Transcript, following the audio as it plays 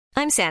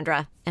I'm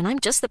Sandra, and I'm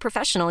just the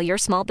professional your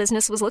small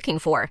business was looking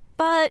for.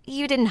 But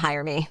you didn't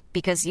hire me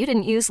because you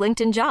didn't use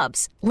LinkedIn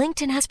Jobs.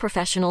 LinkedIn has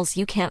professionals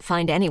you can't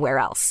find anywhere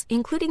else,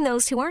 including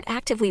those who aren't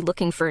actively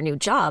looking for a new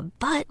job,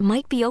 but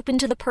might be open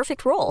to the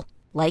perfect role,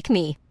 like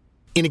me.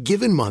 In a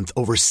given month,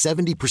 over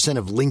 70%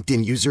 of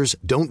LinkedIn users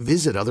don't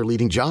visit other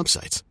leading job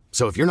sites.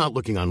 So if you're not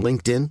looking on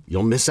LinkedIn,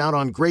 you'll miss out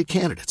on great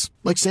candidates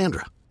like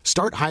Sandra.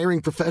 Start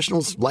hiring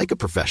professionals like a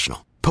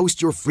professional.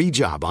 Post your free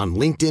job on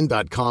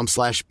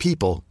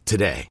linkedin.com/people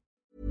today.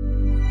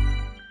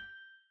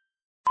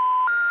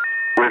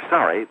 We're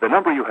sorry, the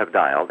number you have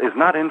dialed is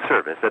not in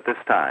service at this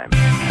time.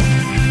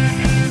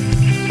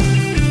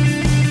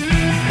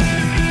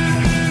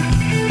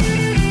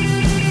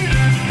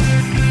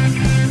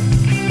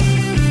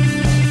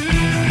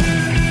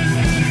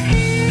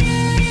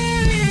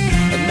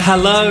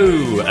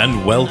 Hello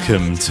and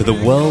welcome to the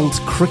World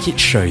Cricket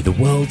Show, the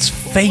world's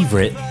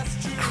favourite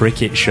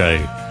cricket show.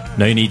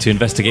 No need to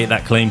investigate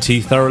that claim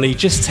too thoroughly,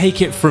 just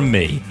take it from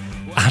me.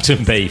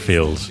 Adam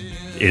Bayfield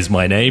is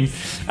my name,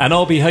 and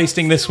I'll be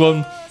hosting this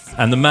one,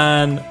 and the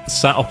man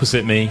sat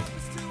opposite me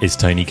is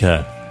Tony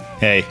Kerr.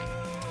 Hey.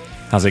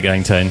 How's it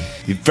going, Tone?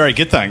 Very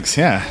good, thanks,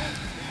 yeah.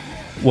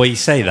 Well, you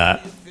say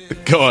that.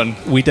 Go on.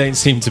 We don't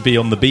seem to be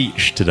on the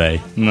beach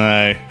today.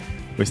 No,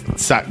 we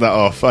sacked that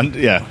off.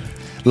 Yeah.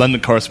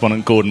 London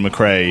correspondent Gordon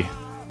McRae,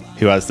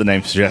 who, as the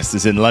name suggests,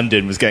 is in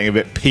London, was getting a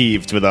bit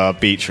peeved with our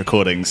beach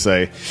recordings,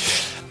 so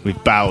we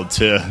bowed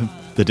to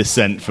the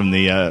dissent from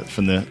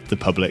the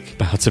public.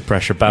 Bow to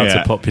pressure, bow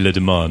to popular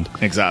demand.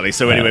 Exactly.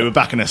 So anyway, we're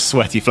back in a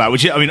sweaty flat,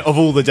 which, I mean, of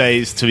all the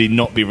days to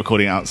not be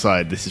recording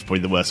outside, this is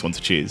probably the worst one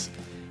to choose.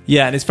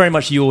 Yeah, and it's very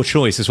much your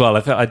choice as well.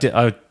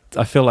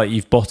 I feel like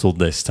you've bottled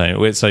this,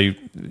 Tony. So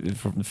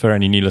for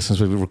any new listeners,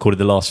 we've recorded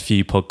the last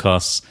few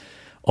podcasts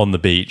on the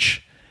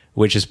beach,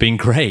 which has been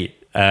great.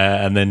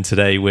 And then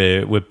today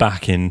we're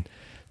back in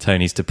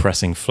Tony's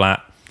depressing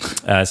flat,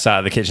 sat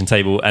at the kitchen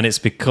table, and it's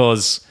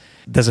because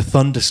there's a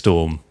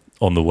thunderstorm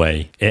on the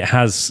way. It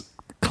has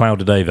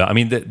clouded over. I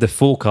mean, the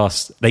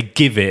forecast, they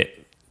give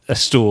it a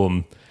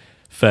storm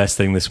first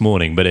thing this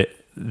morning, but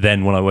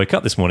then when I woke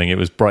up this morning, it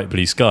was bright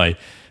blue sky,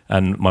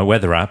 and my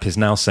weather app is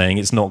now saying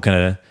it's not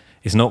gonna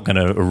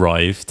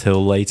arrive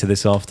till later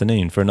this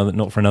afternoon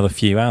not for another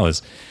few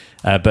hours.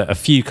 But a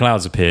few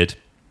clouds appeared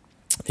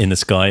in the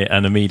sky,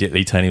 and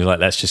immediately Tony was like,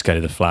 let's go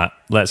to the flat,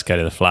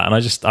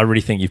 and I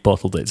really think you've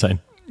bottled it, Tony.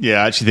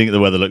 Yeah, I actually think the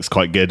weather looks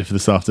quite good for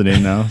this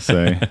afternoon now,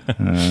 so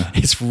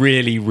it's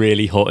really,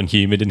 really hot and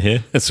humid in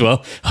here as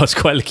well. I was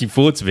quite looking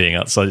forward to being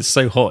outside. It's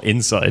so hot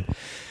inside.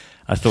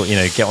 I thought,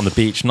 get on the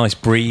beach, nice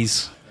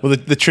breeze. Well,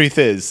 the truth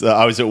is that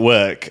I was at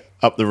work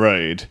up the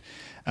road,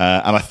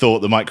 and I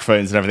thought the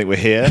microphones and everything were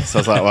here, so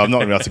I was like, well, I'm not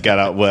going to be able to get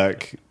out of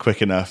work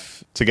quick enough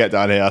to get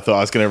down here. I thought I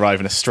was going to arrive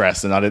in a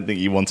stress, and I didn't think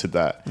you wanted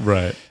that.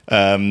 Right.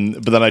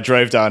 But then I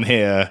drove down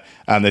here,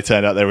 and they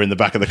turned out they were in the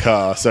back of the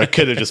car, so I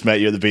could have just met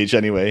you at the beach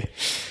anyway.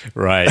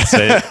 Right.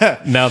 So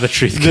now the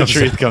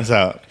truth comes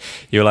out.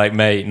 You're like,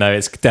 mate, no,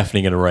 it's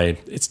definitely going to rain.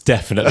 It's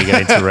definitely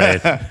going to rain.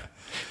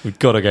 We've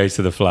got to go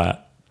to the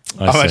flat.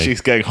 I'm actually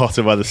getting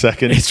hotter by the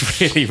second. It's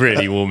really,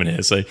 really warm in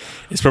here, so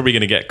it's probably going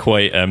to get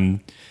quite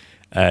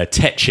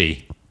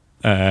tetchy.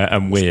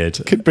 And weird.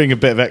 Could bring a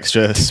bit of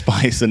extra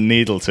spice and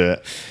needle to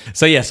it.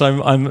 So yes,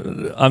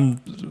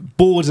 I'm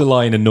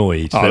borderline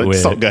annoyed that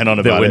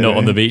we're not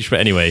on the beach. But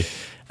anyway,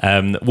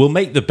 we'll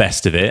make the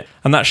best of it,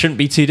 and that shouldn't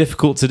be too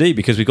difficult to do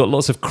because we've got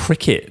lots of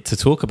cricket to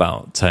talk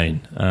about,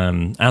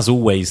 Tone. As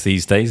always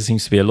these days, there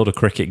seems to be a lot of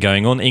cricket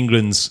going on.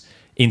 England's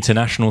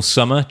international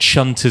summer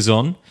chunters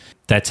on.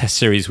 Their test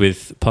series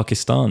with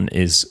Pakistan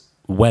is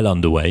well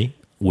underway,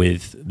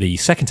 with the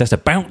second test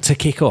about to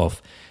kick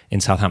off in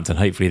Southampton.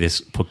 Hopefully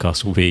this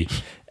podcast will be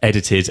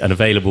edited and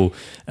available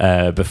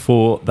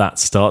before that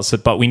starts.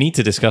 But we need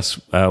to discuss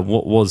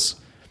what was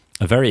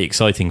a very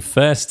exciting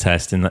first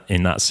test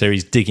in that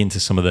series, dig into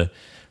some of the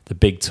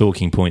big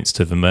talking points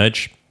to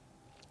emerge.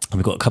 And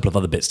we've got a couple of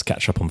other bits to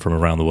catch up on from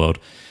around the world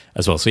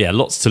as well. So yeah,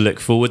 lots to look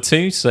forward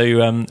to.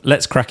 So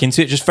let's crack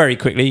into it. Just very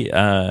quickly,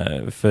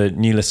 for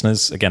new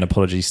listeners, again,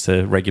 apologies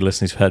to regular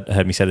listeners who've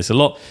heard me say this a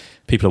lot.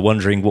 People are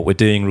wondering what we're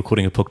doing,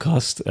 recording a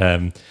podcast.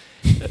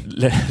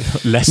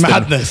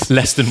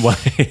 Less than one.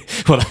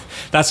 Well,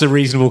 that's a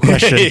reasonable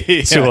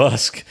question to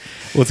ask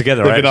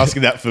altogether. I've been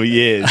asking that for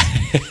years.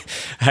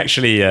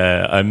 Actually,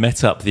 I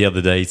met up the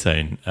other day,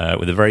 Tone,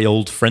 with a very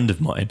old friend of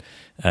mine,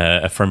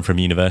 a friend from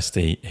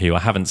university who I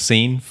haven't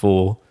seen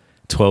for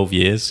 12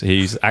 years,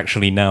 who's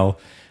actually now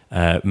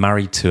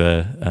married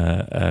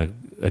to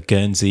a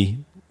Guernsey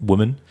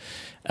woman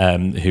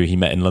who he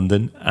met in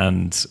London,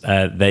 and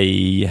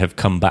they have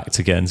come back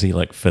to Guernsey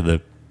for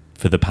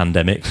the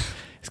pandemic.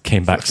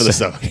 Came back for the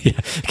summer. Yeah,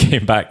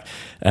 came back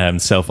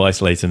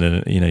self-isolating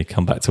and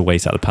come back to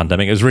wait out the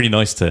pandemic. It was really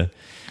nice to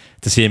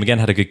see him again.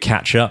 Had a good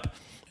catch up,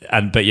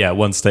 but yeah, at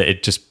one stage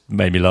it just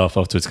made me laugh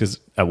afterwards because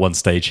at one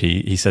stage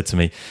he said to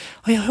me,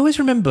 "Oh yeah, I always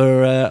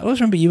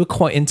remember you were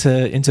quite into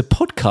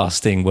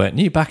podcasting, weren't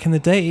you, back in the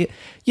day?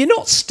 You're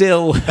not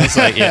still." I was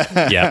like,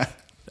 yeah.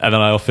 And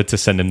then I offered to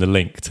send him the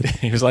link.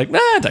 He was like,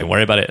 "Nah, don't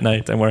worry about it.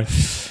 No, don't worry."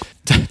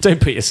 Don't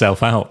put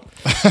yourself out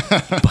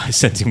by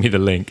sending me the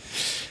link.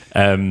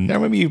 I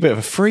remember you were a bit of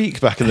a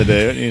freak back in the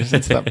day, weren't you?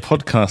 Into that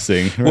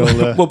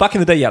podcasting. Well, back in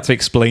the day, you had to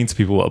explain to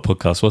people what a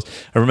podcast was.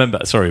 I remember,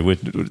 sorry, we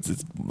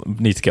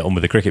need to get on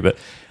with the cricket, but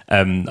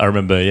I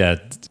remember,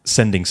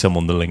 sending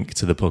someone the link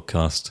to the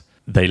podcast.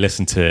 They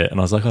listened to it, and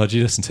I was like, oh, did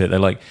you listen to it? They're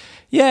like,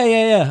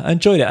 yeah, I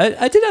enjoyed it.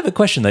 I did have a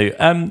question, though.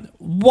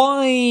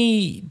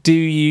 Why do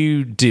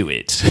you do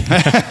it?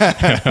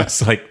 I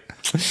was like,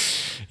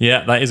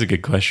 yeah, that is a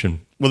good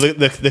question. Well,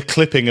 the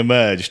clipping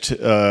emerged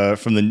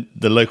from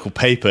the local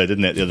paper,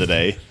 didn't it, the other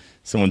day?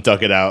 Someone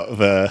dug it out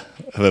of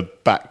a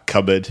back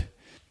cupboard.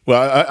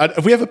 Well,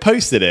 have we ever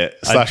posted it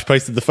 /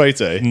 posted the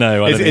photo?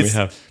 No, I don't think we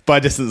have. By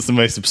distance, the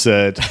most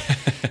absurd.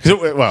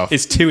 Well,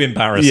 it's too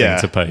embarrassing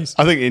to post.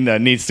 I think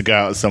it needs to go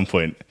out at some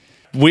point.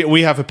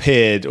 We have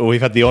appeared, or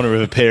we've had the honour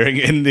of appearing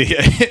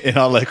in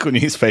our local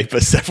newspaper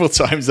several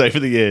times over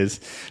the years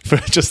for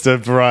just a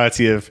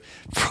variety of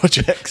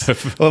projects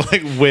or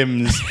like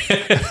whims,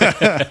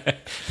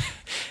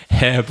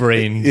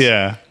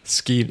 harebrained,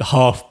 scheme,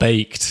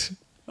 half-baked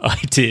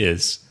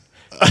ideas.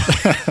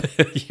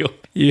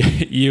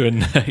 you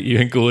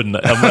and Gordon,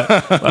 I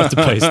have to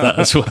post that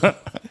as well.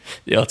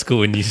 The article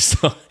when you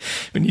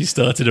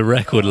started a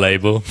record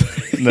label.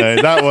 No,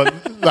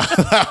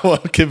 that one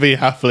can be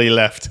happily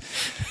left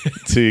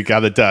to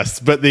gather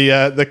dust. But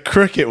the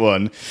cricket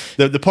one,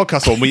 the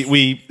podcast one,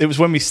 it was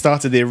when we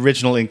started the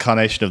original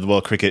incarnation of the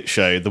World Cricket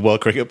Show, the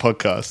World Cricket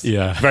Podcast.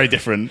 Yeah, very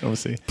different,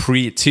 obviously.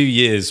 2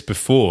 years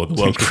before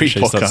the World Cricket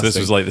Show started. So this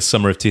was like the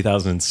summer of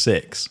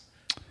 2006.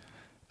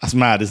 That's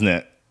mad, isn't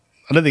it?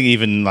 I don't think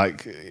even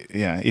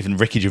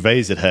Ricky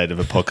Gervais had heard of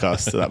a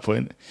podcast at that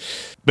point.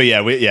 But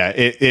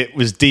it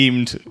was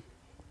deemed.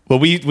 Well,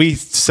 we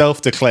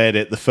self-declared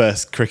it the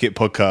first cricket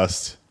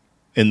podcast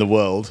in the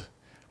world,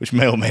 which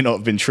may or may not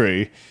have been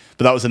true.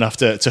 But that was enough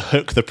to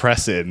hook the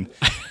press in,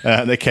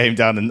 and they came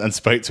down and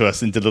spoke to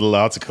us and did a little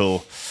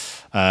article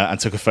and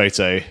took a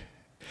photo.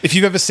 If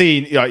you've ever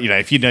seen,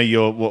 if you know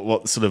your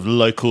what sort of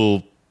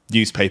local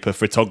newspaper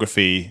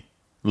photography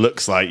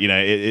looks like,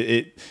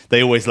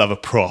 they always love a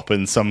prop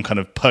and some kind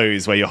of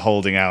pose where you're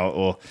holding out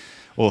or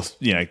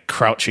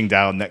crouching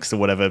down next to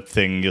whatever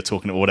thing you're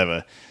talking about,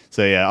 whatever.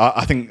 So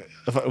I think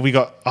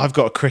I've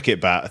got a cricket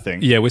bat, I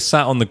think. Yeah, we're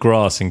sat on the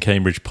grass in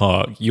Cambridge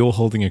Park. You're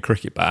holding a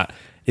cricket bat.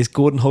 Is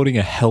Gordon holding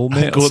a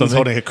helmet? Gordon's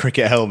holding a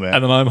cricket helmet,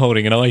 and then I'm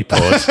holding an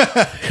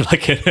iPod,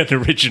 like an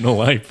original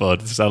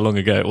iPod. This is how long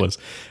ago it was,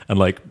 and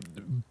like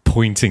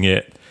pointing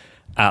it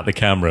at the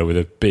camera with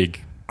a big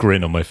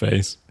grin on my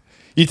face.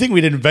 You'd think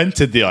we'd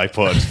invented the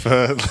iPod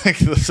for like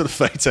the sort of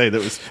photo that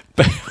was.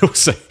 But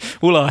also,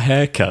 all our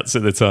haircuts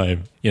at the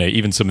time,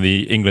 even some of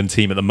the England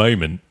team at the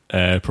moment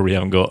probably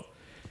haven't got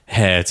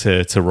hair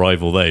to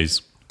rival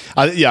those.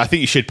 I think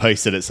you should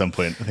post it at some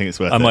point. I think it's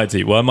worth it. I might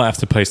do. Well, I might have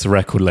to post a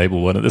record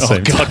label one at the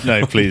same time. Oh, God,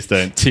 no, please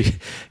don't. A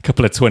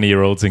couple of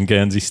 20-year-olds in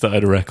Guernsey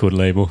started a record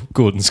label.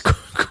 Gordon's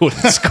quote.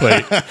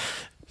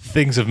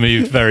 Things have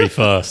moved very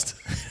fast.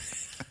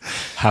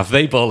 Have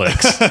they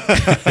bollocks?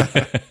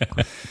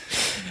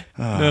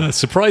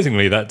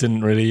 Surprisingly, that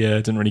didn't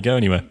really go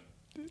anywhere.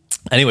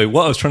 Anyway,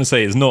 what I was trying to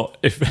say is not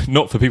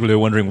for people who are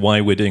wondering why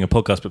we're doing a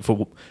podcast, but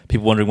for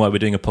people wondering why we're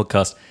doing a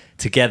podcast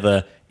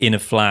together in a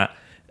flat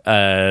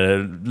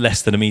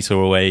less than a metre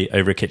away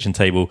over a kitchen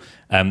table.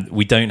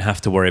 We don't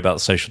have to worry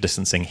about social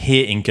distancing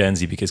here in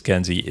Guernsey because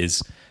Guernsey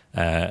is,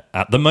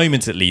 at the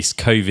moment at least,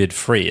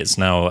 COVID-free. It's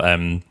now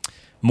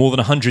more than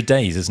 100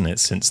 days, isn't it,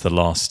 since the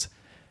last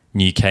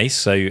new case.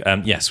 So,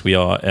 yes, we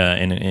are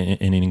in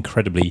an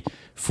incredibly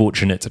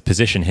fortunate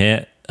position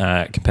here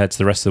compared to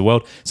the rest of the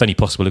world. It's only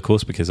possible, of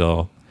course, because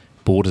our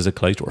borders are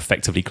closed or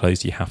effectively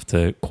closed. You have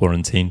to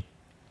quarantine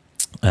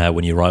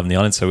when you arrive on the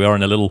island. So we are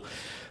in a little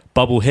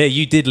bubble here.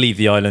 You did leave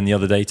the island the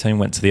other day, Tone.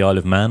 Went to the Isle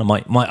of Man.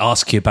 I might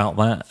ask you about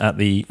that at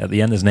the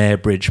end. There's an air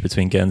bridge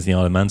between Guernsey and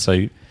the Isle of Man.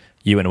 So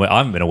you went away. I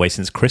haven't been away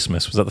since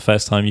Christmas. Was that the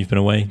first time you've been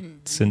away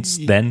since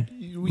then?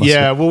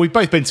 Well, we've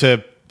both been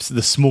to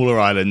the smaller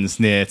islands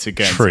near to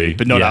Guernsey, True,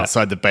 but not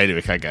outside the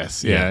bailiwick, I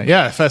guess.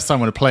 Yeah. First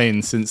time on a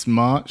plane since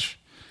March.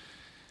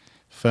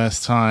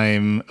 First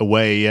time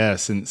away,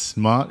 since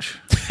March.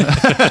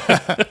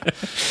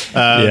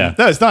 No,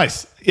 it's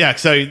nice. Yeah,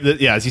 so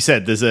as you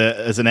said, there's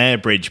an air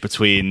bridge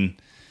between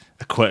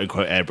a quote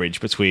unquote air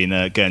bridge between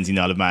Guernsey and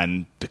Isle of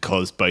Man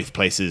because both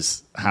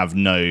places have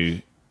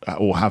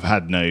have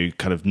had no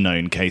kind of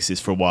known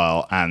cases for a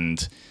while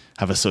and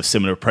have a sort of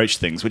similar approach to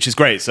things, which is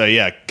great.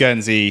 So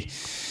Guernsey.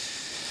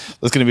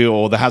 There's going to be,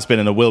 or there has been,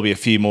 and there will be a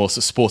few more sort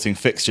of sporting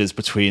fixtures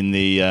between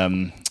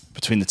the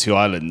two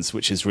islands,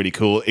 which is really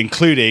cool,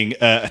 including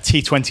a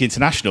T20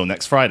 international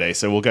next Friday.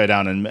 So we'll go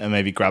down and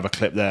maybe grab a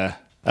clip there.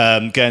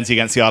 Guernsey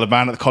against the Isle of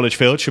Man at the College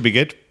Field should be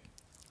good.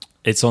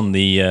 It's on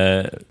the.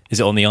 Is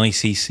it on the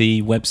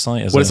ICC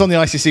website? It's on the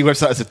ICC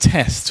website as a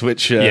test,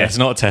 which it's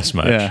not a test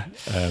match.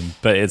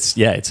 But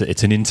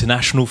it's an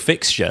international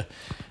fixture,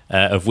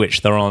 of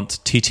which there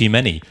aren't too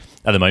many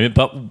at the moment.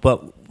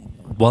 But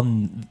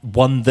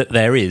one that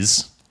there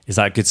is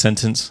that a good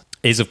sentence?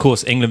 is, of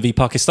course, England v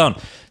Pakistan.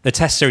 The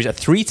test series, a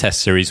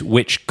 3-test series,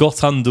 which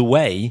got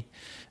underway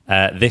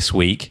this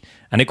week,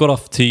 and it got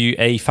off to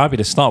a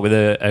fabulous start with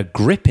a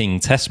gripping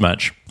test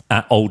match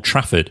at Old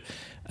Trafford.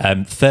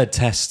 Third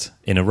test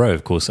in a row,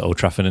 of course, at Old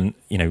Trafford. And,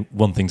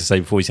 one thing to say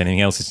before we say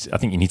anything else is I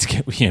think you need to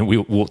get, we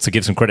ought to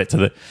give some credit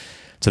to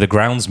the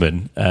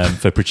groundsman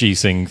for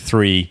producing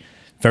 3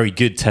 very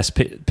good test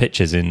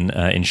pitches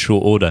in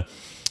short order.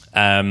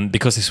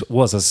 Because this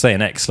was, as I say,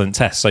 an excellent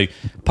test. So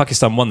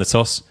Pakistan won the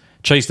toss,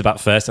 chose to bat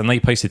first, and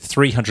they posted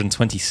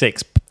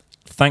 326,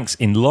 thanks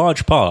in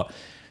large part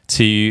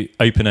to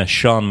opener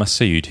Shan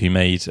Masood, who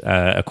made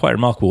a quite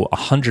remarkable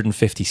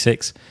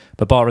 156.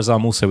 Babar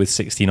Azam also with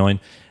 69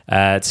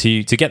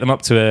 to get them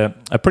up to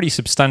a pretty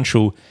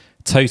substantial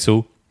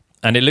total.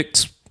 And it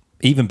looked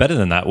even better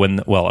than that when,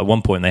 at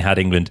one point they had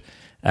England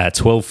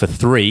 12 for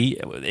 3.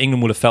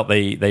 England would have felt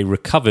they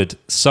recovered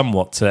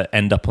somewhat to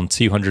end up on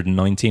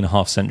 290 and a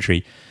half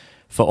century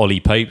for Ollie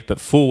Pope. But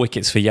 4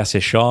 wickets for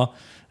Yasir Shah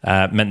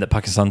meant that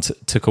Pakistan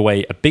took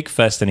away a big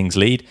first innings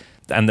lead.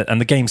 And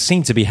the game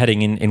seemed to be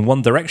heading in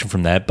one direction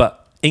from there.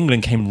 But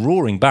England came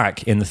roaring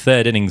back in the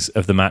third innings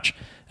of the match.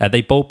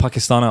 They bowled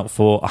Pakistan out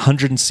for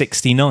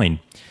 169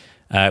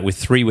 with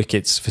 3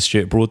 wickets for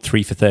Stuart Broad,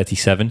 3 for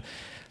 37.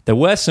 There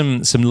were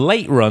some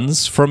late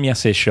runs from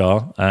Yasir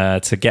Shah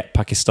to get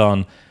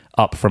Pakistan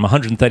up from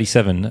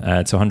 137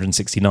 to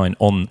 169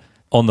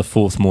 on the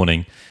fourth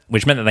morning,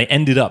 which meant that they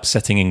ended up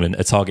setting England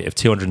a target of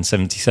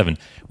 277,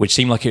 which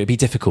seemed like it would be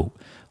difficult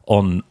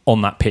on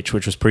that pitch,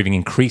 which was proving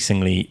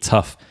increasingly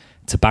tough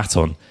to bat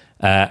on.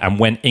 And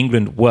when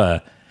England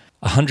were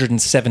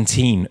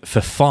 117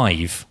 for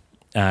 5,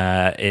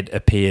 it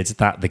appeared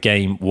that the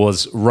game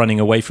was running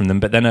away from them.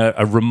 But then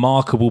a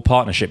remarkable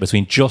partnership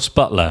between Jos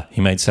Buttler,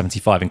 who made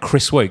 75, and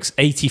Chris Woakes,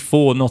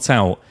 84 not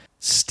out,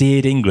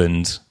 steered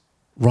England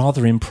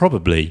rather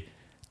improbably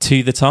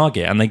to the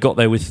target. And they got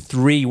there with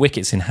 3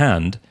 wickets in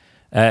hand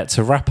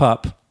to wrap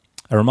up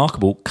a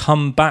remarkable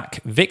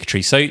comeback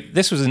victory. So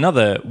this was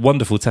another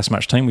wonderful test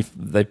match team.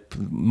 They've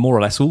more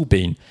or less all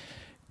been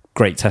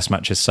great test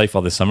matches so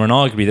far this summer, and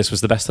arguably this was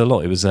the best of the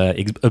lot. It was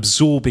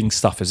absorbing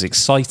stuff. It was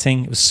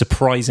exciting. It was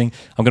surprising.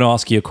 I'm going to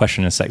ask you a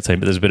question in a sec, Tony,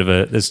 but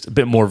there's a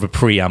bit more of a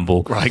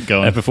preamble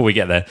before we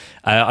get there.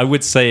 I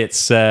would say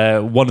it's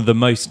one of the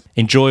most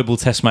enjoyable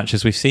test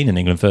matches we've seen in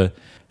England for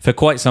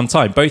quite some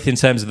time, both in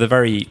terms of the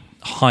very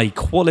high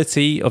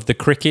quality of the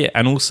cricket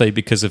and also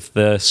because of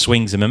the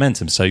swings in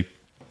momentum. So,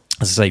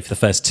 as I say, for the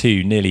first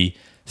 2, nearly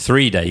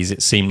 3 days,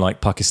 it seemed like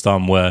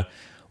Pakistan were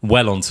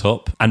well on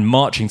top and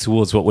marching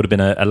towards what would have been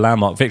a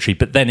landmark victory.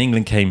 But then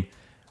England came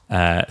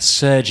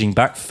surging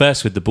back,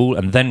 first with the ball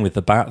and then with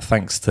the bat,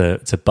 thanks to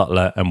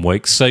Buttler and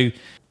Woakes. So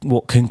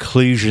what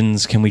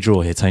conclusions can we draw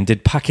here, Tone?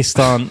 Did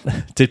Pakistan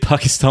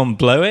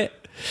blow it?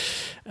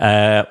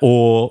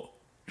 Or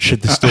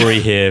should the story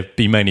here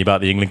be mainly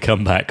about the England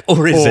comeback?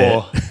 Or is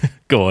it?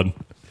 Go on.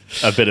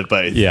 A bit of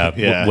both.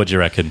 Yeah. What do you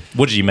reckon?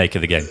 What did you make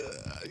of the game?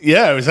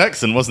 Yeah, it was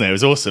excellent, wasn't it? It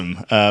was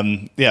awesome.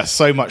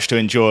 So much to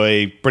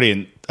enjoy.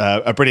 Brilliant.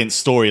 A brilliant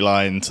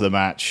storyline to the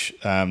match.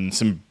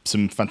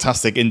 Some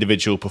fantastic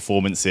individual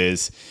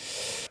performances.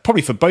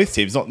 Probably for both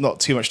teams, not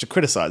too much to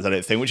criticise, I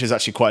don't think, which is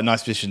actually quite a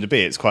nice position to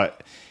be. It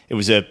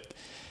was a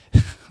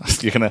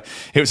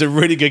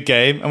really good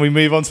game, and we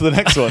move on to the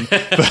next one.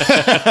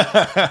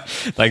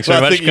 Thanks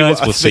very much, guys.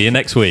 We'll see you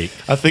next week.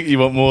 I think you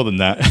want more than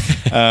that.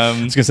 I was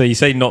going to say, you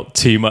say not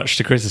too much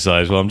to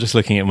criticise. Well, I'm just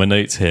looking at my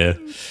notes here.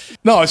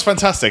 No, it's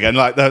fantastic, and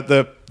like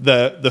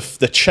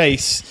the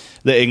chase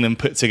that England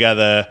put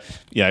together,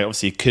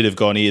 obviously could have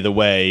gone either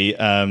way,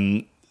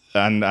 and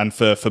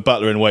for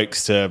Buttler and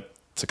Woakes to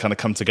kind of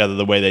come together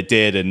the way they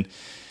did and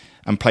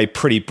play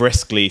pretty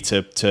briskly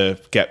to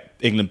get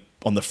England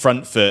on the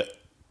front foot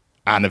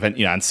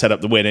and set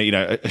up the win.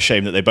 A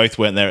shame that they both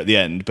weren't there at the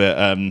end, but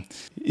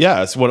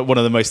it's one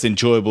of the most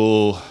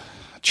enjoyable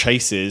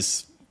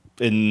chases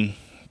in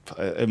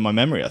my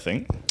memory, I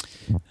think.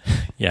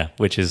 Yeah,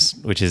 which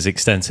is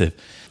extensive.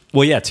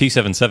 Well, yeah,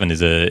 277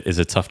 is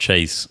a tough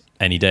chase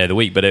any day of the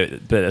week, but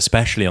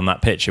especially on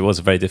that pitch, it was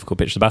a very difficult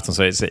pitch to bat on.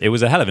 So it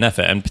was a hell of an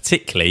effort, and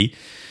particularly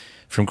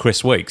from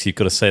Chris Woakes, you've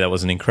got to say that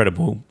was an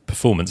incredible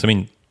performance. I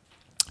mean,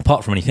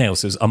 apart from anything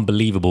else, it was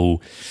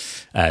unbelievable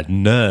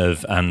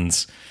nerve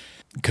and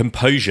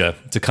composure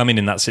to come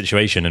in that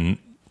situation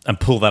and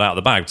pull that out of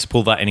the bag, to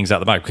pull that innings out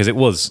of the bag, because it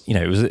was,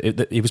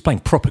 he was playing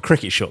proper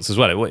cricket shots as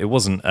well. It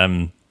wasn't.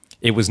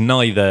 It was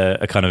neither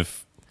a kind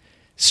of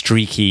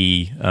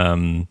streaky,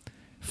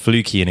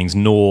 fluky innings,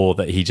 nor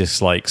that he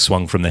just like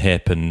swung from the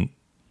hip and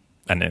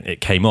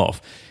it came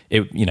off.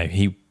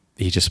 He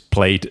just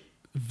played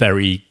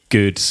very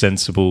good,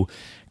 sensible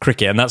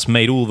cricket, and that's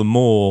made all the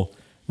more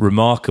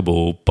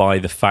remarkable by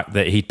the fact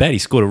that he'd barely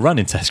scored a run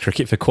in Test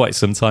cricket for quite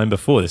some time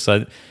before this.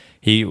 So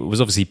he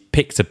was obviously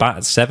picked to bat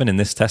at 7 in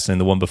this Test and in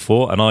the one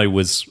before, and I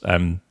was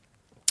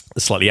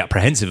slightly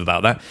apprehensive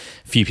about that.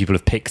 A few people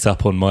have picked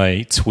up on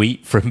my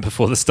tweet from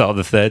before the start of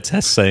the third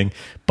Test saying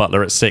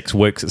Buttler at 6,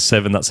 Woakes at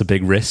 7, that's a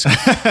big risk.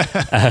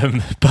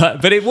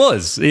 But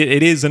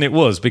it is, and it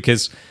was,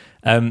 because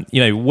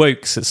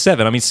Woakes at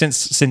 7. I mean,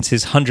 since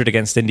his 100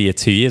 against India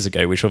 2 years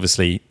ago, which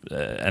obviously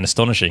an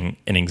astonishing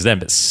innings then,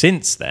 but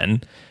since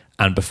then,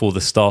 and before the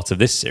start of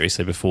this series,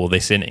 so before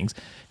this innings,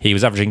 he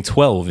was averaging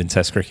 12 in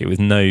Test cricket with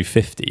no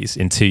 50s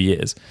in 2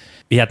 years.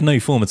 He had no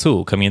form at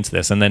all coming into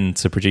this, and then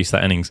to produce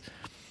that innings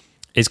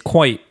is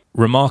quite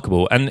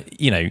remarkable. And,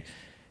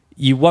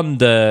 you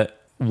wonder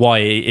why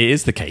it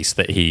is the case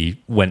that he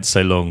went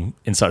so long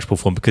in such poor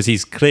form, because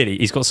he's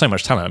got so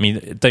much talent. I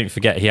mean, don't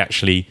forget, he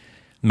actually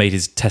made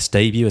his Test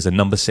debut as a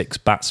number 6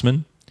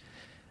 batsman.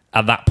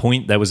 At that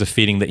point, there was a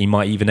feeling that he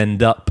might even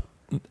end up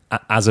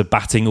as a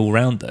batting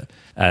all-rounder,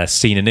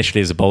 seen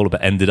initially as a bowler,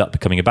 but ended up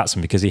becoming a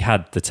batsman because he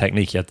had the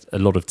technique, he had a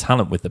lot of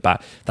talent with the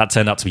bat. That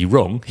turned out to be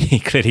wrong. He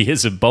clearly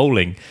is a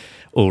bowling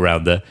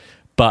all-rounder,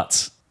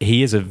 but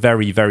he is a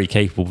very, very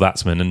capable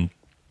batsman,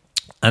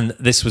 and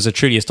this was a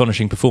truly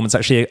astonishing performance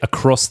actually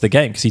across the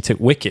game, because he took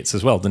wickets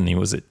as well, didn't he?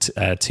 Was it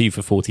 2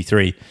 for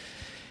 43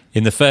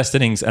 in the first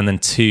innings, and then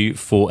 2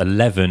 for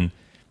 11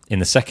 in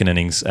the second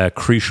innings,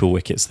 crucial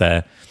wickets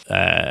there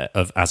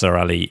of Azhar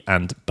Ali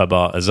and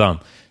Babar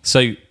Azam.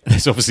 So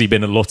there's obviously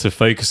been a lot of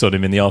focus on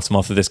him in the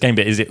aftermath of this game,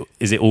 but is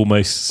it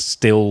almost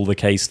still the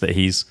case that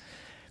he's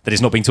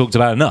not being talked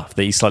about enough,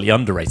 that he's slightly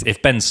underrated?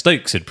 If Ben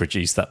Stokes had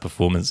produced that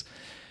performance,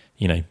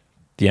 the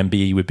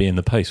MBE would be in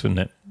the post, wouldn't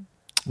it?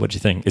 What do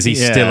you think? Is he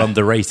still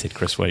underrated,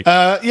 Chris Woakes?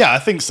 Yeah, I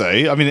think so.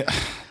 I mean,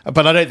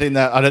 but I don't think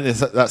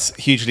that's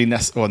hugely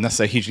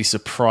necessarily hugely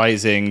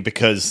surprising,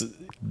 because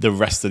the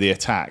rest of the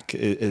attack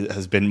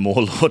has been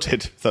more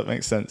lauded, if that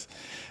makes sense.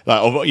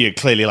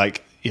 Clearly,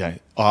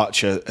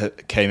 Archer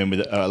came in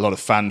with a lot of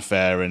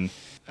fanfare, and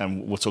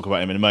we'll talk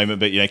about him in a moment,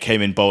 but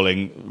came in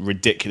bowling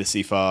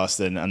ridiculously fast,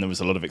 and there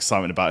was a lot of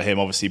excitement about him.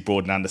 Obviously,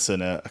 Broad and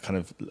Anderson are kind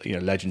of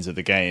legends of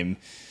the game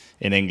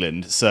in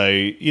England.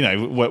 So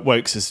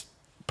Woakes has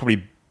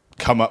probably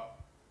come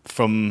up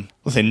from,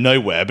 I'll say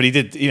nowhere, but he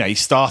did. He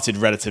started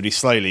relatively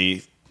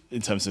slowly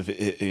in terms of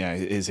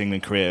his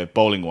England career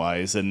bowling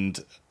wise,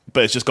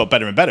 but it's just got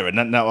better and better.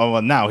 And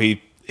now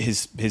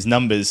his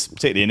numbers,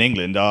 particularly in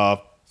England,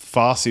 are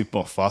far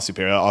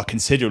superior, are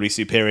considerably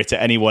superior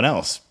to anyone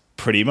else,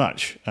 pretty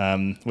much.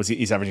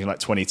 He's averaging like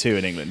 22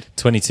 in England.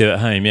 22 at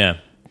home, yeah.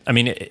 I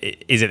mean,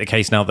 is it the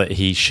case now that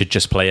he should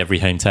just play every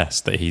home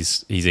test, that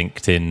he's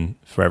inked in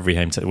for every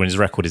home test, when his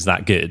record is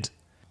that good?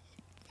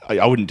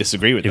 I wouldn't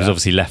disagree with that. He was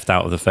obviously left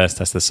out of the first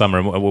test of the summer.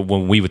 And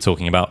when we were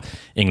talking about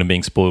England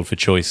being spoiled for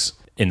choice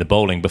in the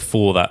bowling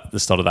before the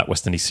start of that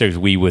West Indies series,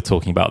 we were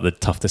talking about the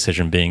tough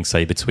decision being,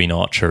 say, between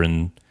Archer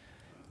and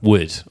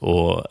Wood,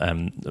 or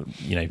that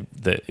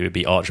it would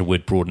be Archer,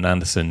 Wood, Broad and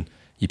Anderson.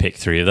 You pick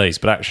 3 of those,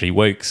 but actually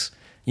Woakes,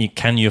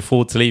 can you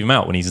afford to leave him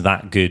out when he's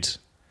that good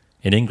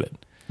in England?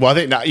 Well, I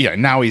think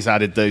now he's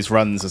added those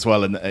runs as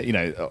well, and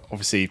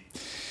obviously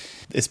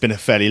it's been a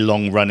fairly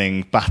long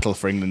running battle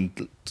for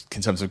England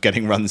in terms of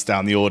getting runs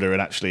down the order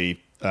and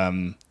actually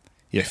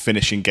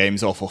finishing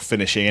games off or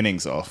finishing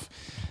innings off.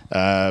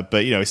 But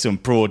we saw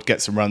Broad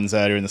get some runs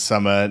earlier in the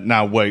summer.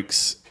 Now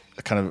Woakes,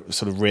 a kind of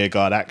sort of rear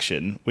guard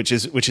action, which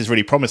is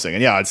really promising.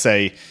 And I'd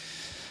say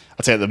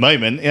at the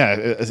moment,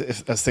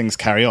 as things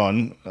carry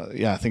on,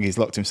 I think he's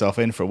locked himself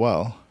in for a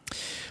while.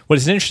 Well,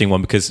 it's an interesting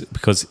one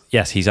because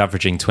yes, he's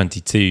averaging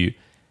 22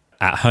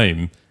 at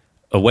home.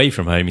 Away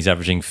from home, he's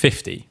averaging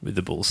 50 with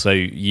the ball. So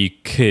you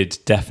could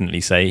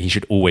definitely say he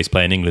should always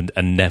play in England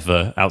and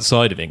never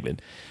outside of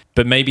England.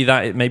 But maybe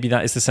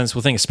that is the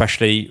sensible thing,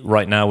 especially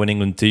right now when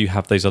England do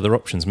have those other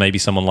options. Maybe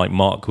someone like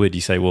Mark Wood, you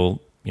say,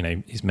 well,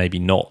 he's maybe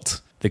not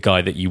the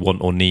guy that you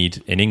want or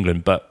need in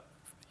England, but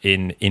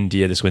in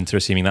India this winter,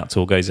 assuming that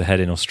tour goes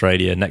ahead, in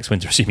Australia next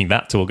winter, assuming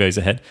that tour goes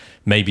ahead,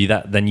 maybe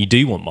then you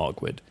do want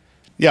Mark Wood.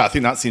 Yeah, I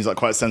think that seems like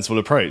quite a sensible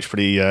approach.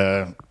 Pretty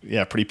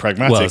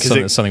pragmatic. Well,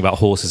 something about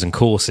horses and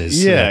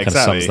courses. Yeah, kind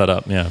exactly. of sums that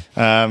up.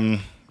 Yeah.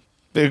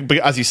 But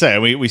as you say,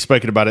 we've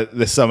spoken about it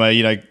this summer.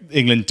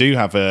 England do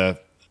have a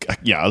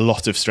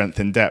lot of strength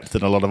in depth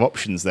and a lot of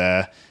options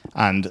there.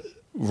 And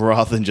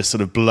rather than just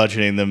sort of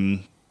bludgeoning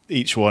them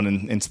each one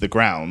into the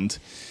ground,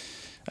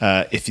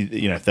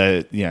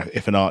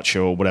 if an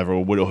Archer or whatever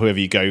or Wood or whoever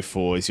you go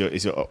for is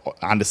your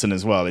Anderson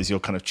as well is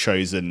your kind of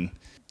chosen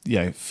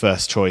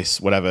first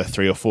choice, whatever,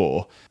 3 or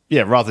 4.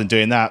 Yeah, rather than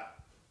doing that,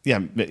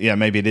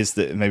 maybe it is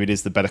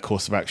the better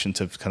course of action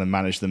to kind of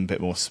manage them a bit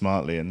more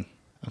smartly and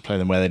play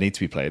them where they need to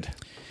be played.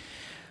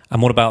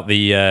 And what about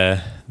the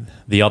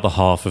other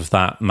half of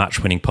that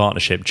match-winning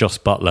partnership, Jos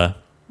Buttler?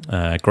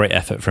 Great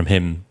effort from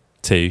him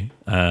too.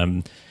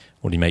 What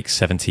did he make?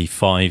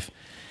 75.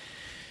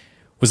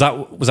 Was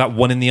that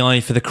one in the eye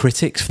for the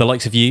critics, for the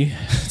likes of you,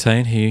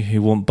 Tone,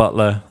 who want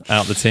Buttler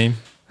out of the team?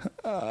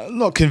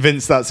 Not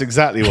convinced that's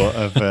exactly what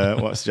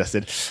I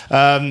suggested.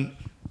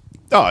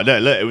 Look,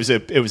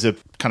 it was a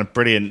kind of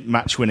brilliant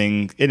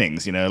match-winning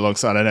innings.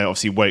 Alongside, I know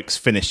obviously Woakes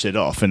finished it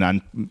off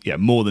and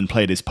more than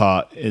played his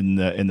part in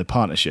the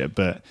partnership.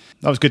 But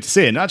that was good to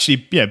see. And actually,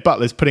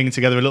 Butler's putting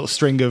together a little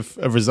string of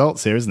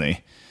results here, isn't he?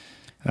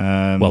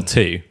 Well,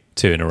 two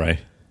in a row.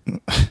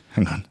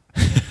 Hang on,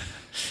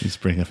 he's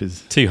bringing up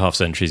his 2 half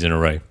centuries in a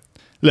row.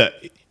 Look,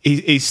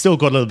 he's still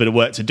got a little bit of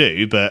work to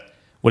do, but.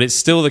 Well, it's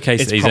still the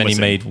case that he's only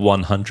made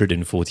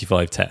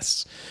 145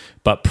 tests,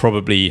 but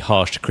probably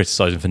harsh to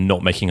criticise him for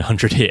not making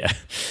 100 here,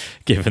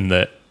 given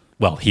that,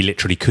 well, he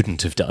literally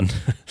couldn't have done.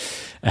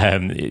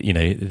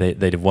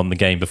 They'd have won the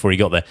game before he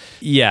got there.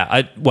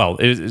 Yeah, it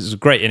was a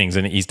great innings,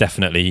 and he's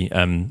definitely,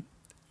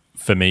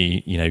 for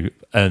me,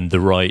 earned the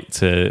right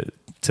to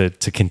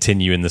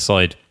continue in the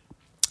side,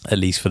 at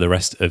least for the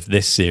rest of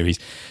this series.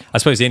 I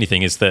suppose the only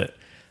thing is that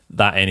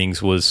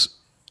innings was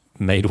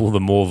made all the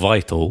more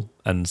vital,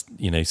 and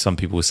some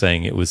people were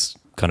saying it was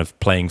kind of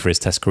playing for his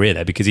Test career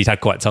there, because he'd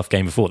had quite a tough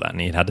game before that, and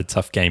he'd had a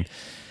tough game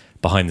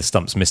behind the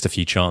stumps, missed a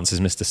few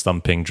chances, missed a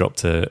stumping,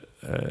 dropped a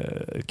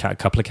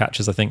couple of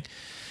catches, I think.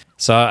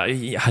 So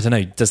I don't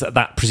know, does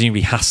that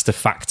presumably has to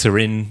factor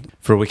in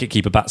for a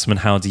wicketkeeper batsman?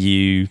 How do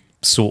you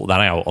sort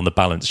that out on the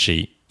balance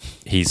sheet?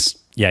 He's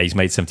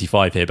made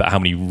 75 here, but how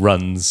many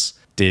runs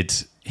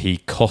did he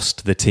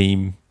cost the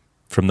team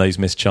from those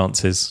missed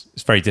chances?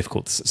 It's very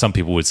difficult. Some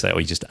people would say,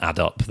 you just add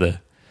up the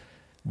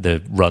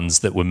runs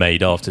that were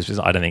made after.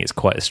 I don't think it's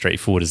quite as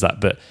straightforward as that,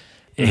 but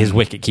his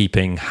wicket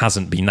keeping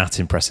hasn't been that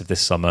impressive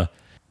this summer.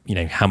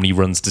 How many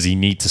runs does he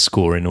need to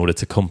score in order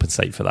to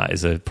compensate for that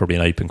is probably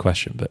an open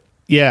question. But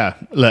yeah,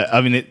 look, I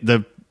mean,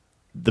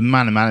 the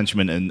man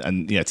management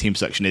and team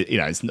selection,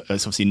 it's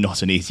obviously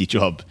not an easy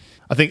job.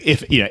 I think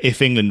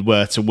if England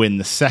were to win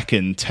the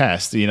second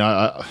Test,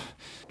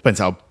 depends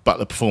how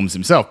Buttler performs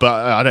himself, but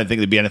I don't think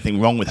there'd be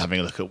anything wrong with having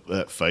a look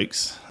at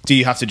folks. Do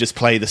you have to just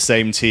play the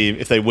same team?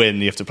 If they win,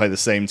 you have to play the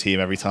same team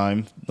every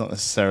time? Not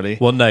necessarily.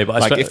 Well, no,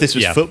 but if this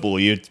was football,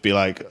 you'd be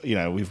like,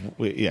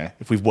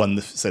 if we've won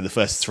the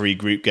first 3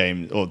 group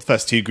games or the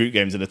first 2 group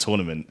games in a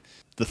tournament,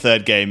 the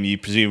third game you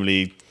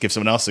presumably give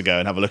someone else a go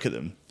and have a look at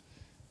them,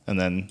 and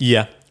then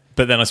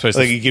But then I suppose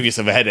you give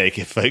yourself a headache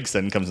if folks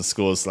then comes and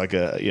scores like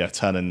a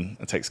turn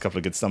and takes a couple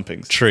of good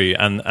stumpings. True,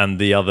 and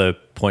the other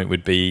point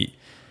would be,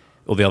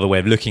 or the other way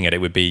of looking at it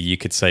would be, you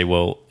could say,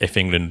 well, if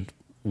England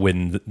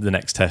win the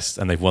next Test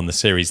and they've won the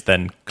series,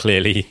 then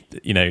clearly,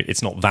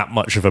 it's not that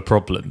much of a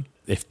problem.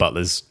 If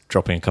Butler's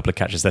dropping a couple of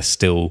catches, they're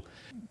still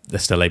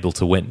able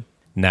to win.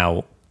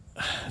 Now,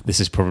 this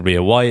is probably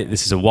a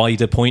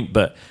wider point,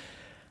 but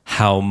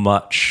how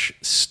much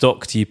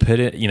stock do you put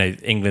it?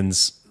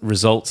 England's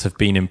results have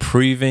been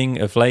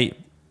improving of late.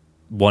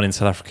 Won in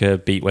South Africa,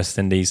 beat West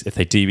Indies. If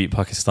they do beat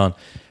Pakistan,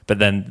 but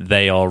then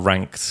they are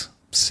ranked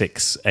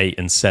 6, 8,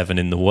 and 7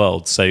 in the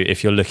world. So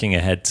if you're looking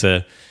ahead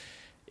to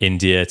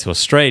India, to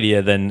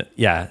Australia, then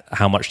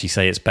how much do you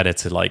say it's better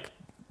to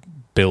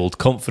build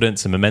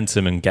confidence and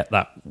momentum and get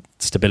that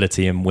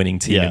stability and winning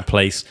team in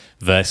place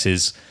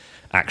versus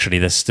actually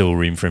there's still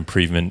room for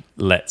improvement.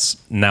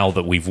 Now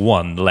that we've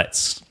won,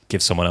 let's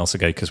give someone else a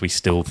go because we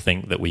still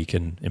think that we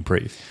can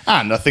improve.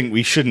 And I think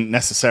we shouldn't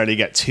necessarily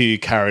get too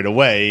carried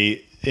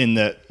away in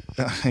that,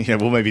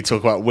 we'll maybe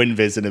talk about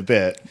WinViz in a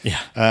bit.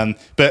 Yeah.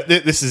 But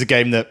this is a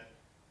game that,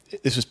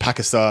 this was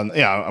Pakistan,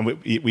 and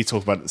we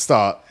talked about it at the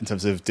start in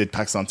terms of did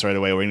Pakistan throw it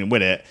away or England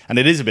win it? And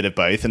it is a bit of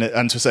both.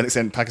 And to a certain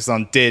extent,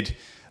 Pakistan did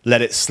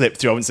let it slip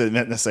through. I wouldn't say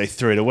necessarily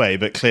threw it away,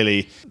 but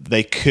clearly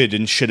they could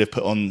and should have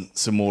put on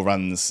some more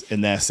runs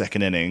in their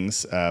second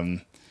innings.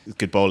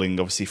 Good bowling,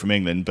 obviously, from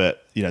England,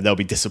 but they'll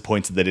be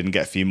disappointed they didn't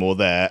get a few more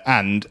there.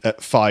 And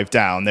at 5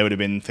 down, they would have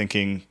been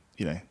thinking,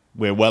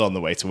 we're well on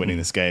the way to winning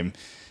this game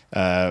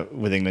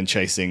with England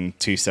chasing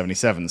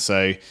 277.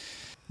 So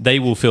they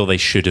will feel they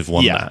should have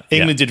won that.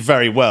 England did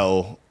very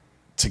well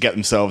to get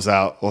themselves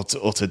out or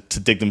to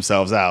dig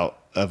themselves out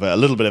of a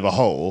little bit of a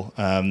hole.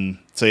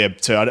 So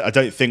I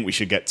don't think we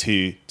should get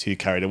too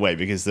carried away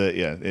because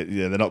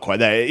they're not quite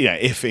there.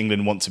 If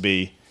England want to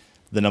be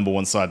the number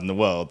one side in the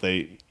world,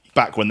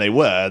 back when they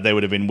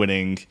would have been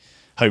winning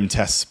home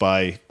Tests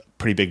by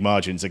pretty big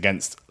margins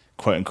against,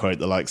 quote unquote,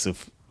 the likes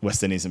of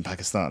West Indies and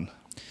Pakistan.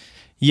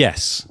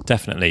 Yes,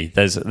 definitely.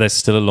 There's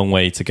still a long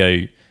way to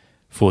go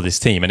for this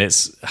team, and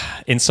it's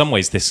in some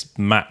ways this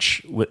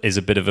match is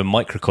a bit of a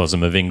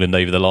microcosm of England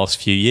over the last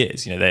few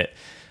years.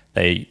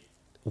 They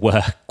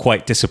were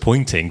quite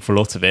disappointing for a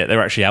lot of it. They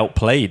were actually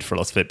outplayed for a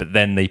lot of it, but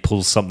then they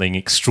pull something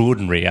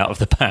extraordinary out of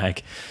the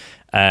bag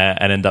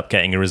and end up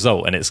getting a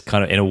result. And it's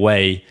kind of, in a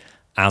way,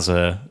 as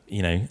a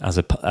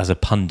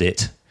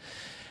pundit,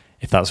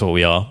 if that's what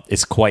we are,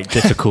 it's quite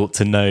difficult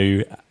to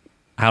know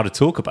how to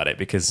talk about it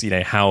because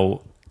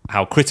how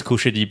critical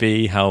should you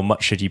be? How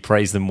much should you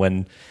praise them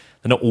when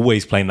they're not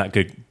always playing that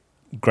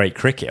great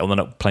cricket, or they're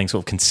not playing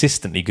sort of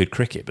consistently good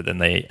cricket, but then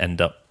they end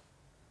up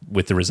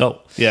with the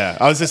result. Yeah,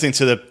 I was listening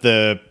to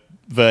the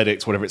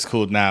verdict, whatever it's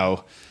called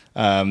now,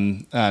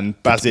 and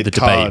Bazid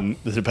Khan,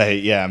 the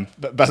debate. Yeah,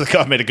 Bazid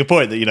Khan made a good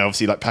point that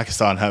obviously like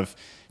Pakistan have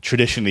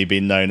traditionally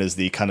been known as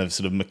the kind of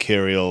sort of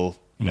mercurial,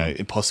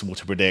 impossible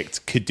to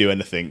predict, could do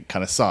anything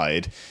kind of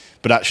side,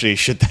 but actually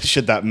should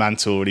that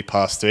mantle really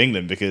pass to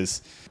England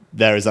because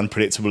they're as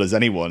unpredictable as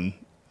anyone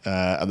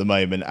at the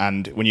moment.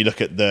 And when you look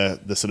at the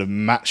sort of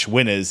match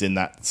winners in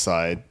that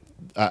side,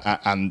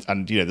 and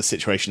the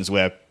situations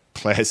where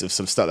players have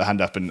sort of stuck their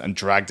hand up and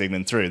dragged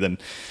England through, then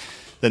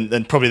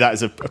then probably that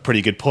is a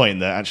pretty good point,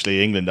 that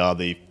actually England are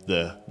the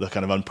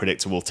kind of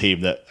unpredictable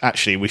team that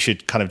actually we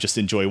should kind of just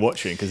enjoy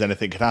watching, because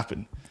anything could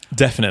happen.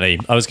 Definitely.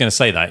 I was going to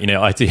say that,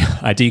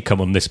 I do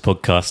come on this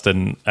podcast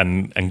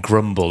and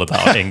grumble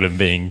about England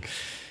being,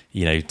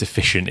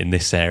 deficient in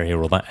this area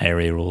or that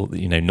area, or,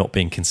 not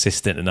being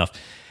consistent enough.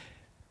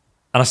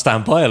 And I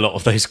stand by a lot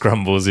of those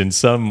grumbles in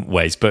some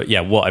ways. But yeah,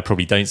 what I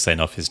probably don't say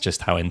enough is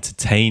just how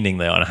entertaining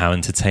they are and how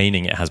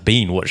entertaining it has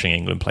been watching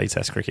England play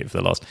Test cricket for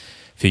the last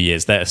few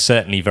years. They're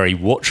certainly very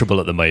watchable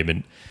at the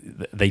moment.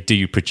 They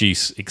do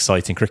produce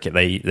exciting cricket.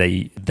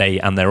 They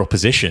and their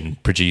opposition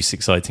produce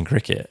exciting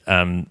cricket.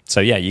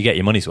 So yeah, you get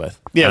your money's worth.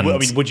 Yeah,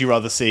 and, would you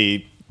rather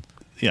see,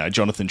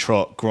 Jonathan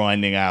Trott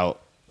grinding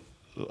out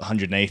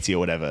 180 or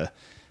whatever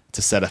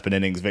to set up an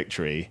innings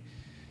victory,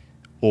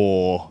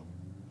 or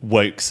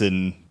Woakes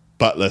and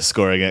Butler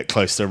scoring it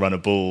close to a run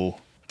of ball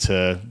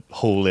to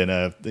haul in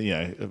a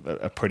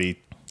pretty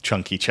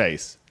chunky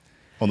chase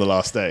on the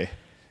last day?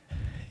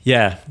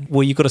 Yeah,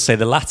 well, you've got to say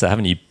the latter,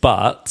 haven't you?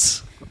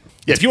 But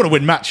yeah, if you want to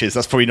win matches,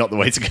 that's probably not the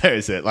way to go,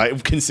 is it?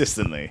 Like,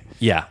 consistently.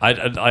 Yeah,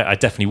 I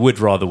definitely would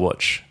rather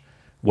watch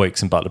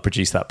Woakes and Butler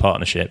produce that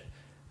partnership.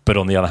 But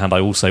on the other hand, I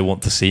also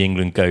want to see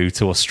England go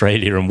to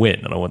Australia and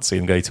win, and I want to see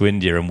them go to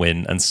India and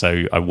win. And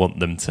so I want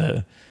them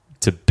to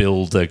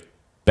build a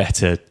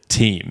better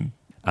team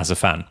as a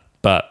fan.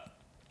 But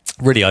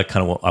really, I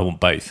want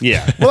both.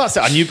 Yeah, well, that's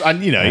it.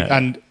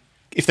 And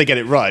if they get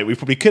it right, we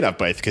probably could have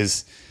both,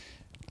 because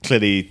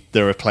clearly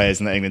there are players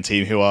in the England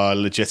team who are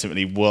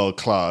legitimately world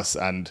class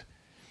and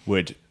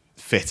would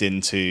fit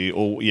into,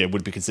 or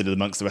would be considered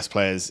amongst the best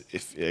players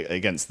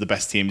against the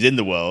best teams in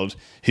the world,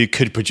 who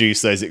could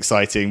produce those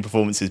exciting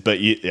performances. But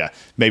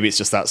maybe it's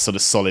just that sort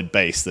of solid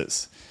base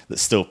that's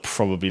still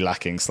probably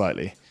lacking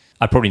slightly.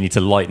 I probably need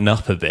to lighten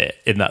up a bit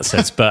in that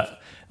sense, but.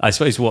 I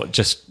suppose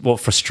what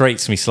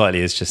frustrates me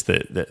slightly is just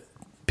that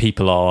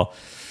people are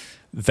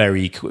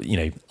very,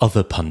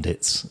 other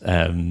pundits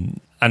and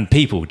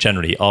people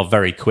generally are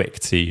very quick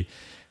to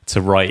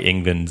write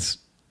England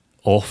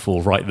off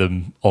or write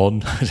them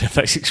on, I don't know if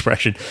that's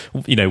expression,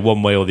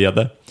 one way or the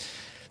other.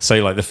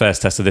 So like the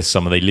first test of this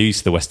summer, they lose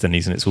to the West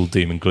Indies and it's all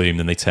doom and gloom,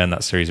 then they turn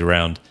that series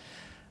around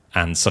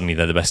and suddenly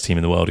they're the best team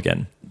in the world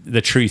again.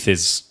 The truth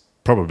is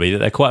probably that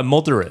they're quite a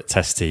moderate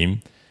test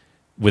team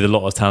with a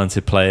lot of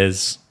talented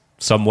players,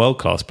 some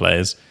world-class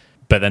players,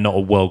 but they're not a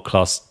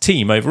world-class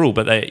team overall.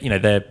 But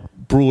they're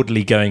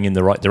broadly going in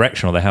the right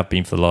direction, or they have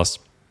been for the last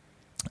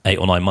 8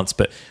 or 9 months.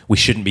 But we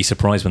shouldn't be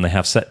surprised when they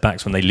have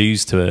setbacks, when they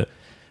lose to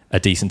a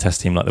decent test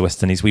team like the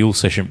West Indies. We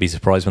also shouldn't be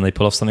surprised when they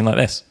pull off something like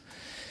this.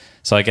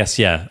 So I guess,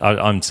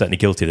 I'm certainly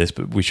guilty of this,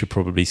 but we should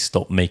probably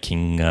stop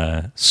making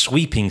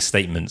sweeping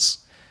statements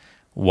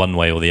one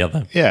way or the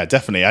other. Yeah,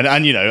 definitely. And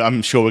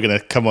I'm sure we're going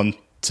to come on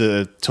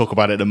to talk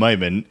about it in a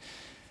moment.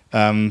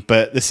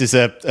 But this is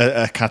a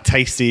kind of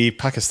tasty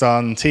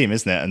Pakistan team,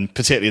 isn't it? And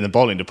particularly in the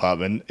bowling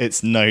department,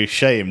 it's no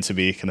shame to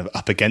be kind of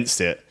up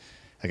against it,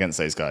 against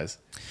those guys.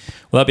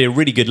 Well, that'd be a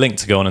really good link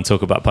to go on and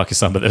talk about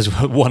Pakistan. But there's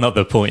one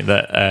other point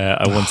that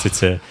I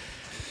wanted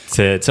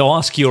to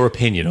ask your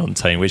opinion on,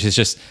 Tone, which is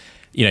just,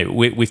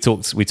 we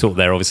talked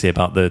there obviously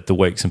about the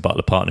Woakes and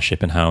Butler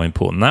partnership and how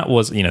important that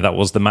was. That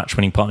was the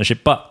match-winning partnership,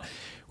 but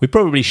we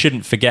probably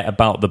shouldn't forget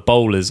about the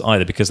bowlers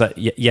either, because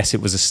yes,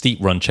 it was a steep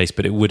run chase,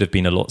 but it would have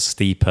been a lot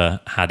steeper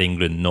had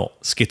England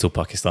not skittled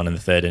Pakistan in the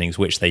third innings,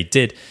 which they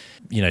did.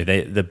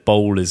 The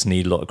bowlers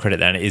need a lot of credit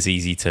there, and it is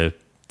easy to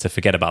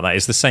forget about that.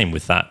 It's the same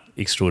with that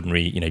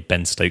extraordinary,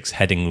 Ben Stokes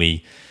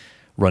Headingley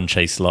run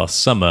chase last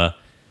summer.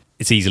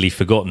 It's easily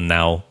forgotten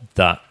now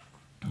that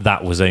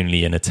was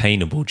only an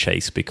attainable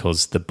chase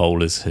because the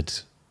bowlers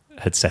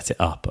had set it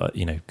up,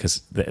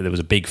 because there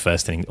was a big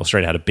first inning.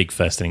 Australia had a big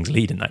first innings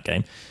lead in that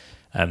game.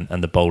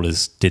 And the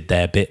bowlers did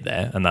their bit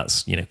there, and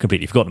that's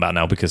completely forgotten about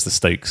now because the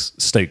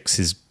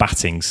Stokes'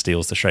 batting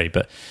steals the show.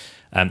 But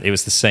it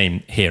was the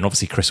same here, and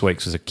obviously Chris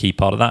Woakes was a key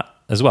part of that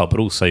as well. But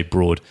also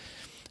Broad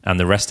and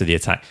the rest of the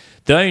attack.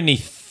 My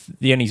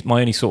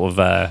only sort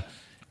of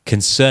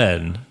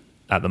concern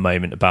at the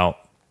moment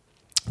about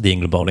the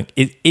England bowling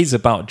is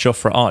about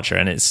Jofra Archer,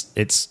 and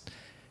it's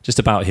just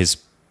about his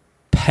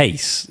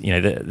pace.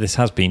 This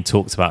has been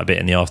talked about a bit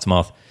in the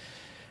aftermath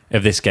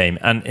of this game,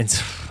 and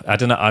I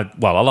don't know.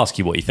 I'll ask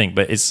you what you think,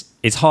 but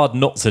it's hard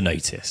not to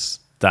notice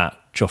that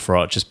Jofra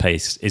Archer's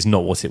pace is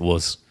not what it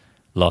was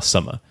last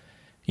summer.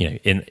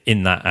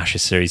 In that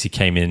Ashes series, he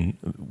came in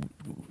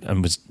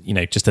and was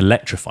just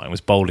electrifying. Was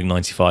bowling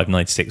 95,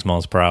 96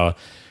 miles per hour.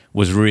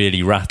 Was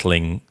really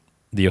rattling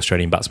the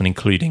Australian batsmen,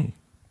 including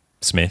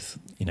Smith.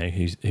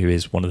 Who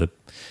is one of the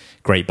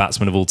great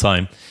batsmen of all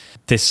time.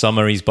 This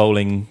summer, he's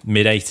bowling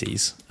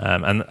mid-80s,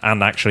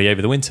 and actually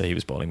over the winter, he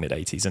was bowling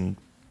mid-80s, and.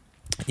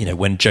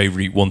 When Joe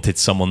Root wanted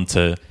someone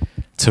to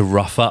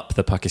rough up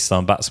the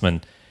Pakistan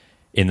batsman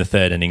in the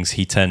third innings,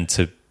 he turned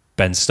to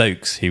Ben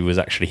Stokes, who was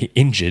actually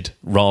injured,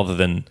 rather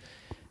than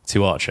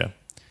to Archer.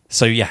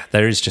 So, yeah,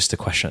 there is just a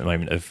question at the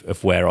moment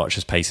of where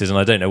Archer's pace is, and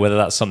I don't know whether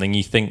that's something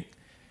you think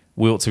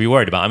we ought to be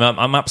worried about.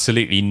 I'm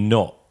absolutely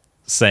not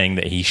saying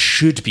that he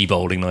should be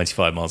bowling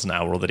 95 miles an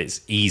hour, or that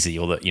it's easy,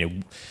 or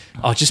that,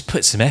 I'll just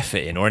put some effort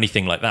in, or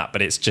anything like that.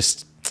 But it's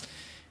just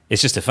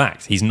a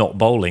fact. He's not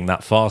bowling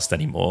that fast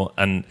anymore.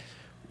 And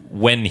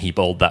when he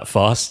bowled that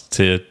fast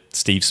to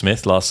Steve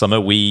Smith last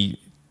summer, we,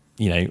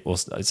 or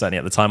certainly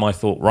at the time, I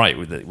thought, right,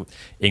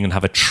 England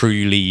have a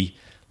truly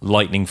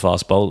lightning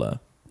fast bowler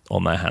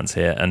on their hands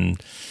here,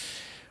 and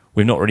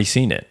we've not really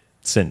seen it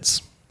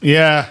since.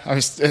 Yeah,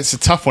 it's a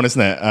tough one,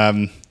 isn't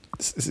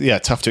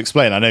it? Tough to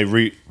explain. I know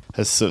Root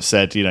has sort of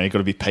said, you've got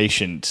to be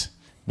patient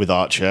with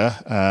Archer.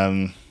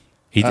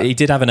 He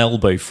did have an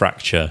elbow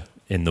fracture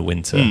in the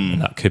winter,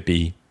 and that could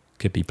be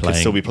playing. Could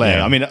still be playing.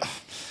 Yeah. I mean,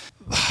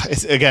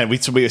 it's, again, we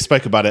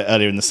spoke about it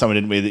earlier in the summer,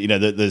 didn't we?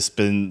 That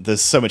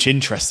there's so much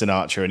interest in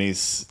Archer and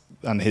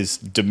his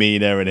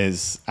demeanour and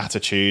his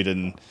attitude,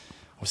 and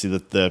obviously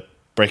the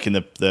breaking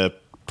the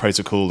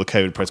protocol, the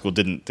COVID protocol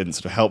didn't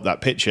sort of help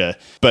that picture.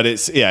 But I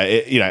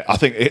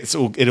think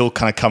it all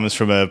kind of comes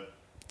from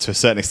to a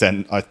certain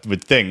extent, I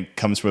would think,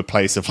 comes from a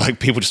place of like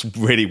people just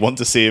really want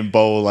to see him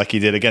bowl like he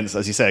did against,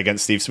 as you say,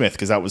 against Steve Smith,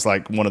 because that was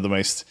like one of the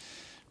most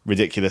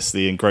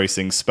ridiculously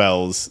engrossing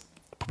spells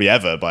probably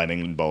ever by an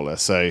England bowler.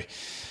 So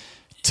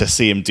to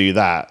see him do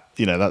that,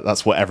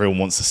 that's what everyone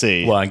wants to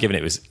see. Well, and given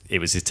it was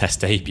his Test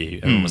debut,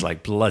 everyone was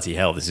like, bloody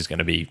hell, this is going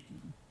to be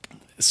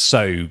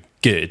so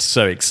good,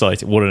 so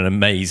exciting. What an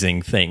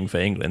amazing thing for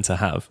England to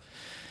have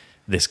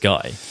this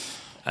guy.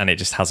 And it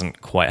just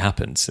hasn't quite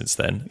happened since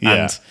then.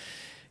 Yeah.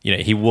 And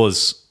he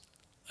was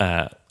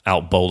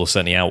out-bowled, or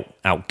certainly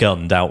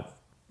outgunned,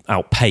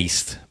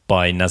 outpaced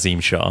by Nazim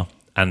Shah.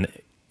 And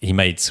he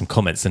made some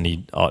comments,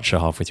 and Archer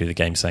halfway through the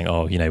game saying,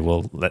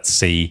 well, let's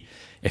see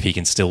if he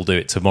can still do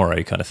it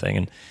tomorrow, kind of thing.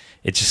 And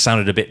it just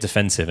sounded a bit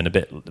defensive and a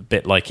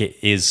bit like it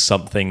is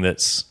something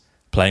that's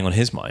playing on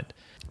his mind.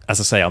 As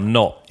I say, I'm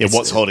not... Yeah,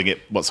 what's holding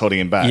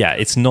him back? Yeah,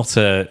 it's not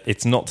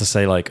to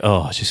say like,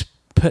 just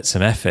put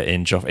some effort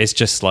in, Joff. It's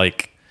just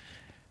like,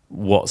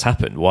 what's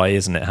happened? Why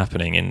isn't it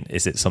happening? And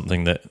is it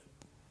something that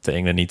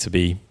England need to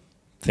be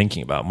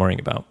thinking about, worrying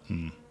about?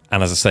 And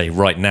as I say,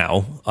 right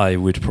now, I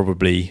would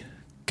probably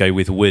go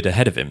with Wood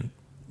ahead of him.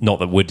 Not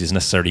that Wood is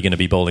necessarily going to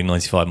be bowling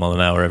 95 mile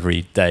an hour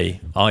every day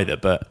either,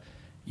 but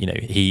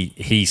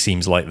he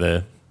seems like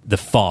the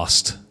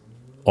fast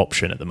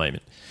option at the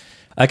moment.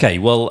 Okay,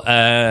 well,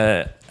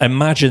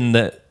 imagine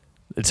that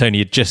Tony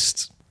had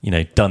just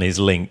done his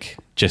link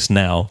just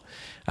now,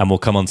 and we'll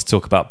come on to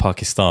talk about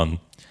Pakistan,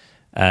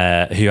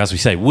 who, as we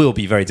say, will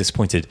be very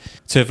disappointed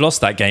to have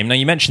lost that game. Now,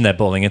 you mentioned their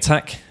bowling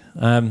attack.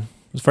 It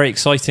was very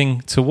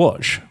exciting to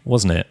watch,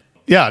 wasn't it?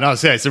 Yeah, no,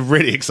 it's a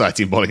really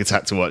exciting bowling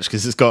attack to watch,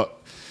 because it's got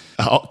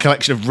a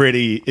collection of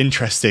really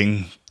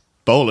interesting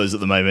bowlers at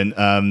the moment.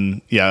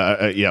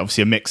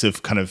 Obviously a mix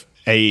of kind of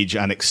age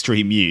and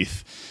extreme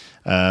youth,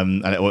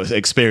 and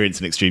experience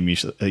and extreme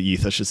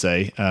youth, I should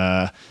say.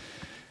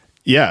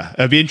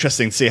 It'd be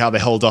interesting to see how they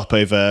hold up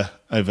over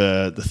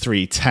the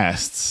three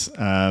tests.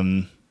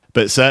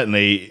 But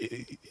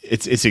certainly,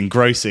 it's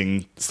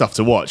engrossing stuff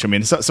to watch. I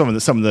mean, some of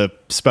the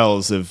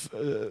spells of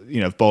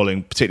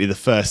bowling, particularly the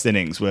first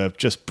innings, were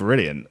just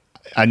brilliant.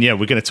 And we're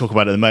going to talk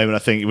about it in a moment. I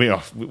think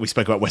we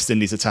spoke about West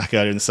Indies' attack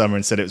earlier in the summer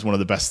and said it was one of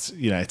the best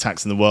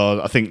attacks in the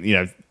world. I think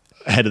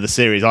ahead of the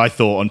series, I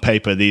thought on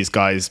paper these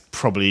guys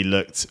probably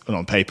looked, not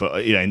on paper,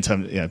 in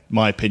terms,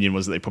 my opinion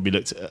was that they probably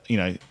looked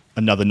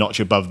another notch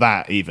above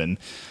that even.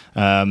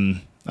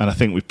 And I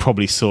think we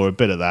probably saw a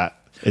bit of that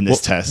in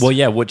this test. Well,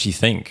 yeah, what do you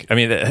think? I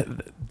mean,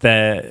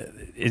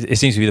 it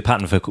seems to be the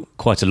pattern for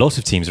quite a lot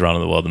of teams around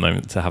the world at the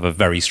moment to have a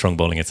very strong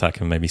bowling attack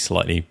and maybe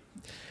slightly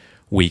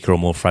weaker or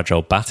more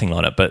fragile batting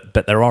lineup.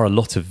 But there are a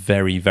lot of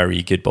very,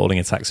 very good bowling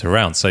attacks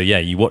around. So, yeah,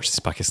 you watch this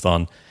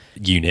Pakistan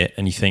unit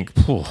and you think,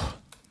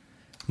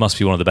 must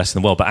be one of the best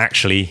in the world. But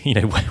actually,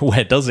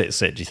 where does it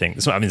sit, do you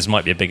think? I mean, this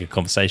might be a bigger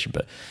conversation,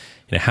 but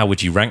how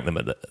would you rank them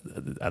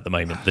at the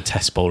moment, the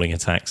test bowling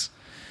attacks?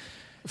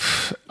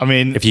 I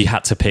mean, if you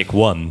had to pick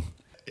one...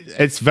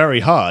 It's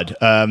very hard.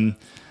 I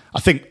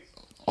think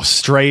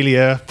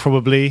Australia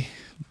probably.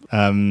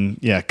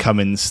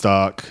 Cummins,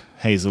 Stark,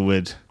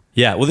 Hazelwood.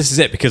 Yeah, well, this is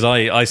it, because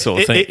I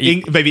sort of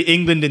think... maybe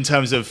England in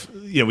terms of,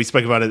 we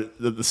spoke about it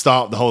at the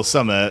start of the whole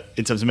summer,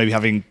 in terms of maybe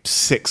having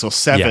 6 or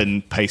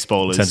 7 pace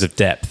bowlers. In terms of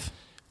depth.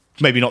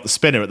 Maybe not the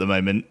spinner at the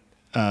moment,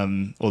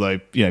 although,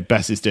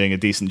 Bess is doing a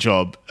decent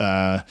job.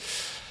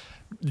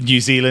 New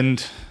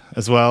Zealand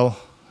as well,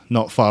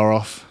 not far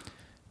off.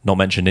 Not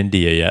mentioned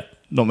India yet.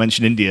 Not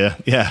mentioned India,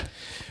 yeah.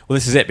 Well,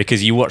 this is it,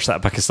 because you watch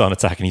that Pakistan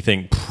attack and you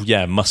think,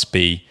 must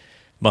be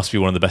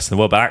one of the best in the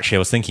world. But actually, I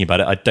was thinking about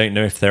it. I don't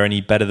know if they're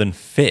any better than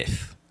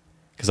 5th,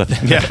 because I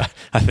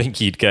think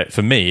you'd go.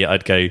 For me,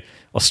 I'd go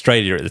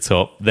Australia at the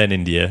top, then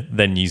India,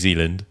 then New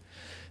Zealand,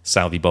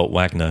 Southee, Bolt,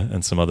 Wagner,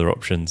 and some other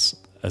options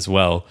as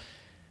well.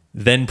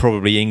 Then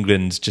probably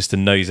England just a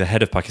nose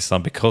ahead of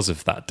Pakistan because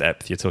of that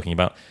depth you're talking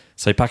about.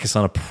 So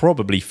Pakistan are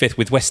probably 5th,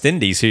 with West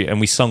Indies, who,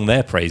 and we sung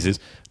their praises,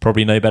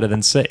 probably no better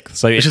than 6th.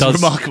 So Which is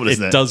remarkable,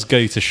 isn't it? It does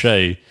go to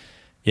show,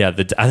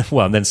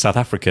 and then South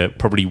Africa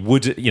probably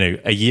would,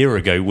 a year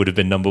ago would have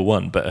been number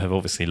 1, but have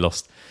obviously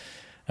lost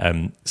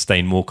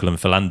Steyn, Morkel and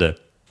Philander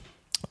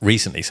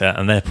recently. So,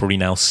 and they're probably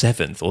now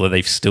 7th, although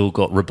they've still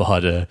got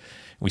Rabada.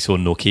 We saw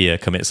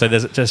Norkia come in. So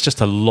there's just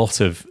a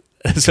lot of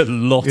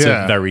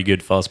of very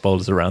good fast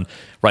bowlers around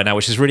right now,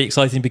 which is really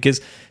exciting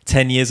because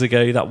 10 years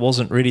ago that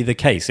wasn't really the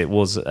case. It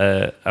was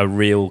a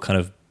real kind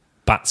of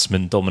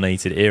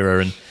batsman-dominated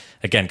era. And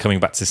again, coming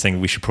back to this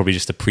thing, we should probably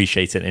just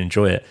appreciate it and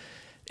enjoy it.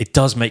 It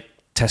does make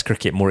Test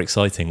cricket more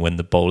exciting when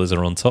the bowlers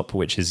are on top,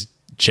 which is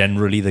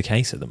generally the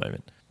case at the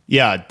moment.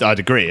 Yeah, I'd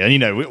agree.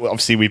 And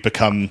obviously we've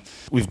grown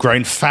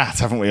fat,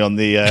 haven't we, on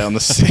the on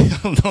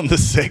the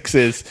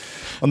sixes,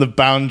 on the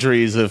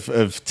boundaries of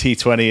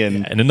T20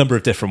 and in a number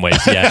of different ways.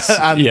 Yes,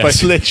 and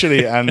both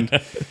literally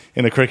and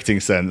in a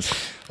cricketing sense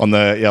on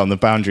the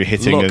boundary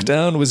hitting.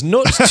 Lockdown was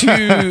not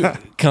too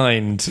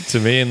kind to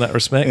me in that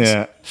respect.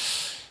 Yeah.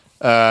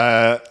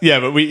 But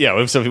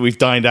we've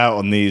dined out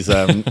on these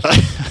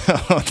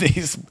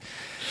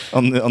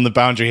on the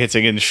boundary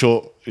hitting in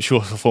short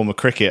form of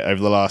cricket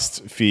over the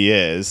last few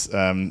years,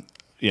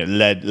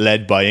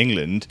 led by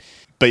England.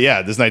 But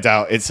yeah, there's no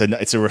doubt it's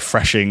a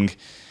refreshing,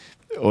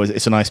 or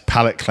it's a nice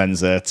palate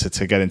cleanser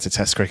to get into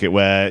Test cricket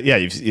where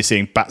you're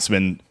seeing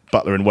batsmen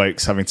Buttler and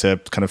Woakes having to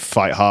kind of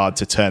fight hard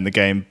to turn the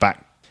game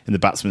back in the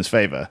batsman's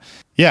favour.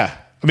 Yeah,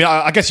 I mean,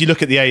 I guess you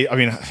look at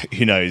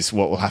who knows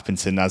what will happen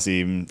to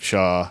Nazim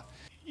Shah.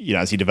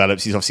 As he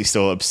develops, he's obviously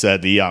still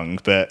absurdly young,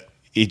 but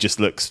he just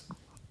looks.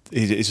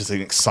 He's just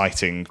an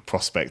exciting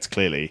prospect,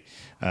 clearly.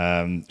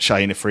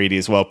 Shaheen Afridi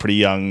as well, pretty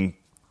young,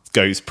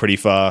 goes pretty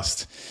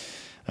fast.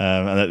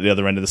 And at the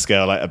other end of the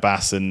scale, like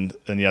Abbas and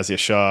Yazir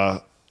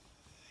Shah,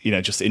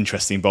 just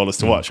interesting bowlers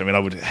to watch. I mean, I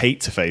would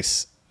hate to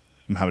face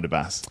Mohammad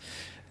Abbas.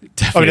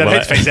 Definitely. I'd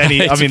hate to face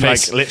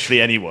any.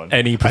 Literally anyone.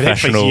 Any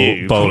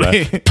professional bowler.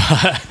 You're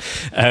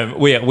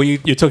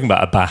talking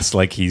about Abbas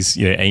like he's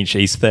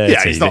he's 30.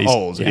 Yeah, he's not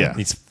old. Yeah.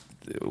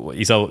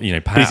 He's old,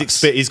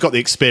 perhaps. He's got the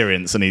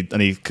experience and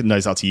he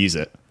knows how to use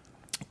it.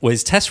 Well,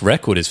 his Test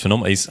record is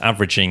phenomenal. He's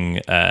averaging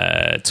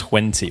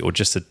 20 or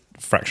just a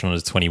fraction under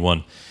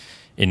 21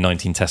 in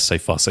 19 Tests so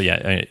far. So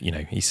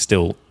he's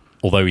still,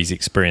 although he's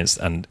experienced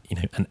and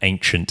an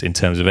ancient in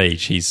terms of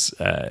age, he's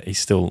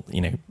still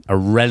a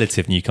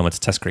relative newcomer to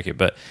Test cricket.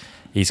 But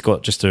he's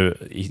got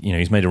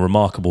he's made a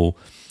remarkable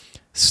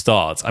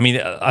start. I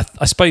mean,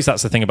 I suppose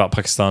that's the thing about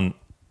Pakistan.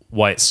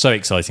 Why it's so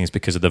exciting is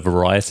because of the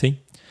variety.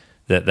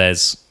 That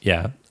there's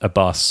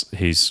Abbas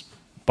who's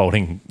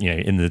bowling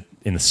in the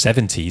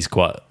 70s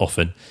quite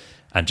often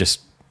and just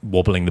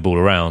wobbling the ball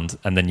around,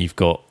 and then you've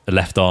got a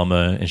left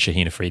armour in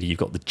Shaheen Afridi, you've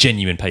got the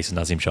genuine pace of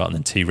Nazim Shah, and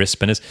then 2 wrist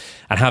spinners.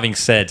 And having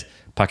said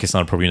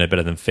Pakistan are probably no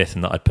better than 5th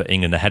and that I'd put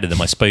England ahead of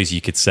them, I suppose you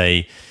could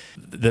say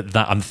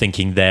that I'm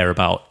thinking there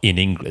about in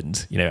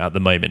England at the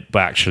moment,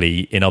 but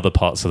actually in other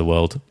parts of the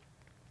world,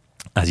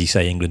 as you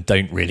say, England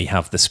don't really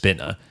have the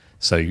spinner.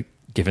 So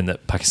given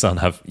that Pakistan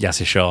have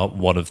Yasir Shah,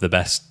 one of the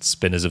best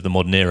spinners of the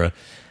modern era,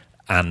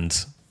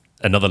 and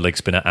another leg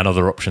spinner and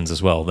other options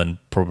as well, then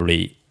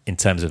probably in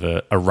terms of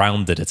a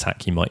rounded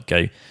attack, you might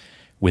go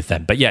with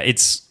them. But yeah,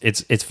 it's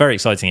very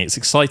exciting. It's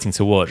exciting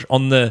to watch.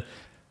 On the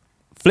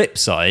flip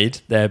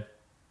side, their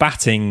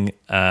batting,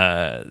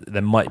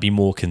 there might be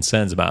more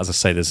concerns about. As I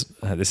say, this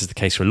is the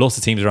case for a lot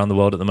of teams around the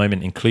world at the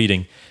moment,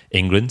 including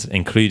England,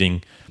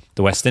 including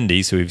the West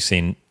Indies, who we've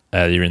seen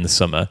earlier in the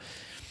summer.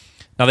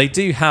 Now they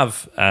do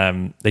have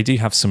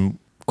some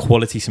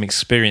quality, some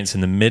experience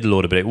in the middle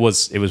order, but it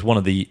was one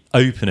of the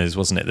openers,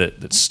 wasn't it,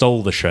 that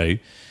stole the show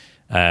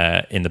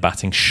in the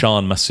batting,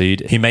 Shan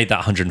Masood, who made that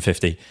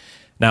 150.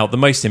 Now the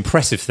most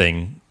impressive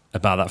thing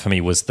about that for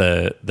me was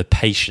the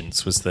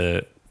patience, was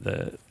the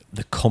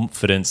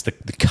confidence, the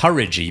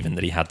courage even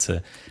that he had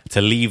to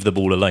leave the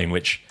ball alone,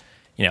 which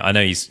I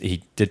know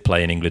he did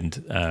play in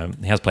England.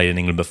 He has played in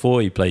England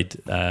before. He played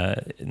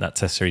in that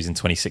Test series in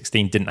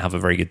 2016. Didn't have a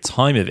very good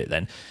time of it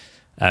then.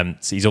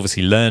 So he's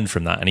obviously learned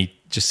from that, and he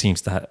just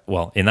seems to have,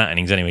 in that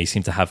innings anyway, he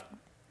seemed to have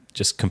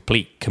just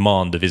complete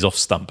command of his off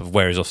stump, of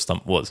where his off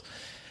stump was.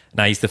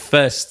 Now he's the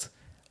first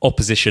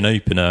opposition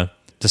opener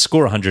to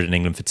score 100 in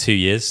England for 2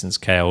 years since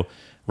KL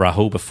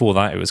Rahul. Before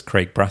that, it was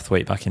Craig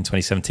Brathwaite back in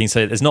 2017.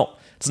 So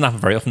doesn't happen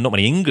very often. Not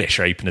many English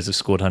openers have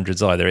scored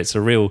hundreds either. It's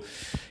a real,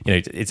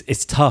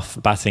 it's tough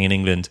batting in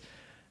England,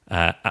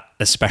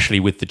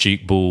 especially with the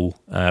Duke ball,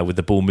 with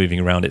the ball moving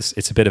around.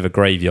 It's a bit of a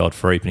graveyard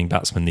for opening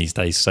batsmen these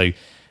days. So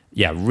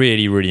yeah,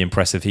 really, really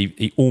impressive.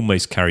 He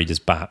almost carried his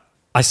bat.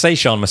 I say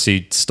Shan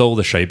Masood stole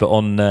the show, but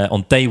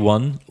on day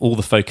one, all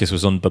the focus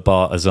was on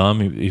Babar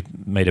Azam, who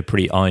made a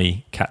pretty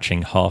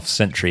eye-catching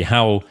half-century.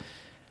 How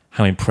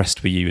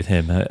impressed were you with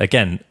him?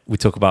 Again, we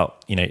talk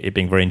about it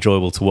being very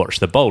enjoyable to watch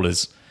the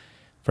bowlers.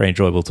 Very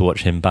enjoyable to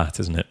watch him bat,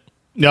 isn't it?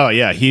 Oh,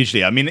 yeah,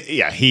 hugely. I mean,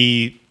 yeah,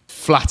 he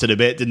flattered a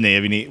bit, didn't he? I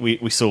mean,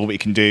 we saw what he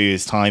can do,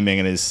 his timing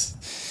and his,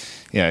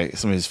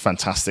 some of his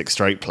fantastic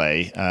stroke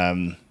play.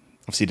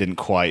 Obviously didn't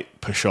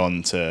quite push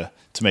on to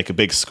make a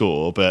big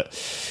score, but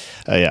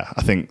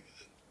I think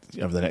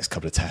over the next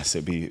couple of tests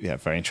it'd be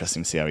very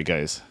interesting to see how he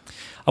goes.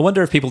 I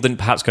wonder if people didn't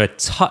perhaps go a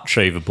touch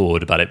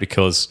overboard about it,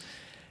 because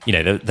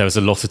there was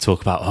a lot of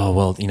talk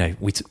about,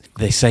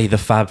 they say the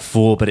Fab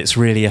Four, but it's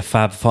really a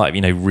Fab Five.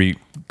 Root,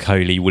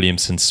 Coley,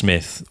 Williamson,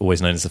 Smith,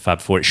 always known as the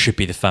Fab Four. It should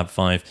be the Fab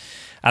Five.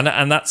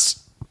 And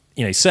that's,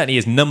 certainly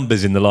his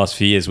numbers in the last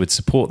few years would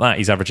support that.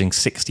 He's averaging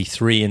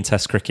 63 in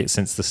Test cricket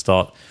since the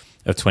start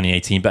of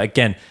 2018. But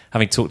again,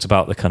 having talked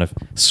about the kind of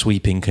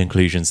sweeping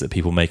conclusions that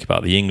people make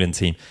about the England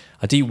team,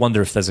 I do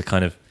wonder if there's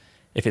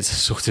if it's a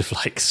sort of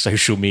like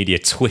social media,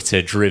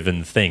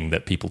 Twitter-driven thing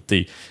that people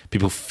do.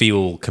 People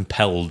feel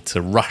compelled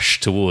to rush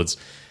towards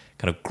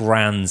kind of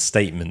grand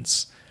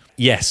statements.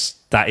 Yes,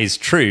 that is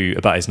true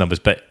about his numbers,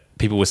 but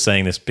people were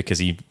saying this because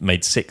he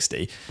made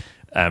 60,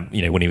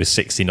 when he was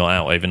 60, not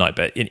out overnight,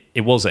 but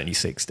it was only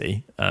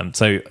 60.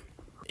 So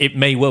it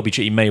may well be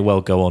true. He may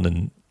well go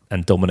on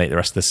and dominate the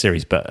rest of the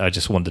series, but I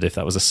just wondered if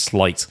that was a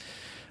slight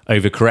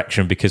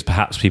overcorrection because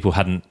perhaps people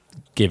hadn't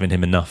given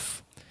him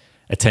enough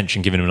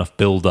attention, given him enough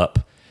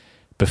build-up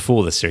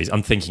before the series.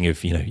 I'm thinking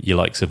of, your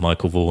likes of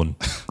Michael Vaughan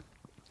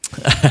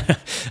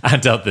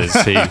and others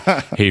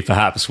who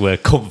perhaps were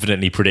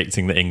confidently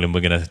predicting that England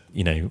were going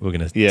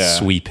to,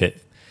 sweep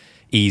it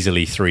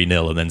easily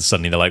 3-0, and then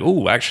suddenly they're like,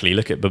 oh, actually,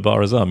 look at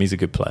Babar Azam, he's a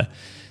good player.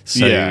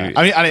 So, yeah,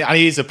 I mean, and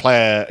he's a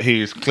player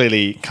who's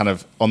clearly kind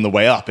of on the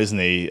way up, isn't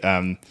he?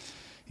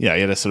 He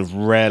had a sort of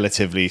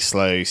relatively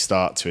slow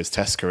start to his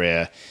Test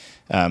career,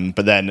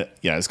 but then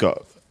he's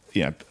got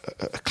a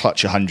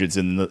clutch of hundreds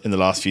in the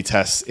last few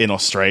Tests in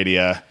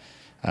Australia.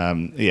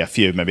 A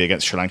few maybe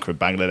against Sri Lanka and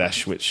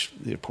Bangladesh, which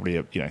probably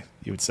you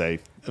would say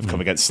have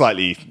come against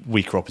slightly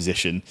weaker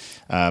opposition.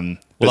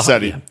 But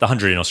certainly the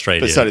 100 in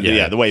Australia. But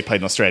certainly, the way he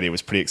played in Australia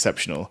was pretty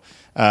exceptional.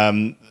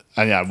 And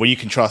when you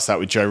contrast that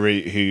with Joe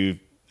Root, who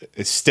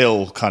is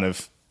still kind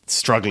of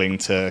struggling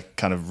to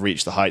kind of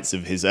reach the heights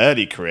of his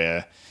early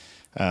career,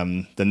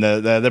 then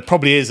there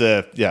probably is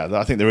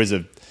I think there's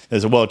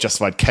a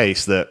well-justified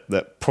case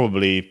that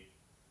probably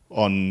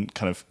on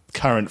kind of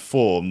current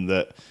form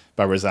that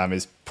Babar Azam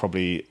is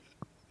probably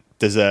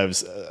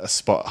deserves a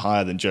spot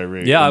higher than Joe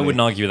Root. Yeah, I wouldn't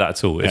argue with that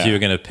at all. If you were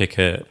going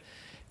to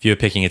if you were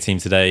picking a team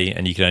today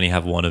and you could only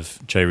have one of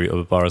Joe Root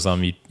or Babar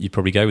Azam, you'd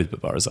probably go with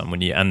Babar Azam,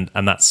 wouldn't you? And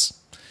that's.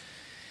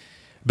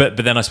 But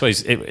then I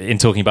suppose in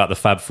talking about the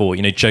Fab Four,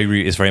 Joe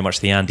Root is very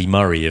much the Andy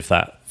Murray of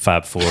that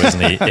Fab Four,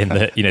 isn't he? In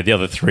the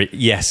other three,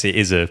 yes, it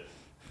is a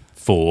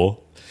 4.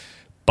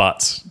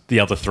 But the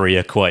other 3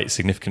 are quite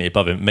significantly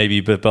above him.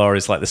 Maybe Babar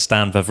is like the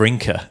Stan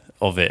Wawrinka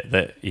of it,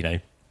 that,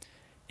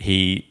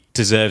 he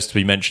deserves to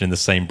be mentioned in the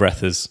same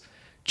breath as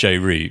Joe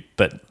Root,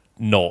 but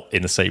not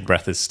in the same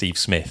breath as Steve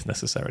Smith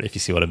necessarily, if you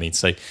see what I mean.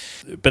 So,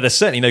 but there's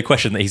certainly no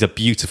question that he's a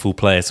beautiful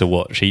player to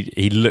watch.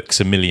 He looks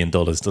 $1 million,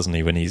 doesn't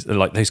he, when he's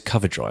like those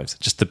cover drives,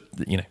 just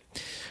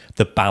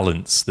the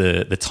balance,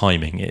 the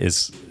timing,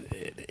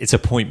 it's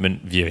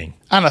appointment viewing.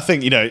 And I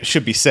think, it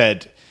should be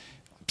said,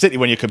 particularly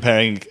when you're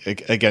comparing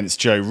against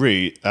Joe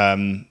Root,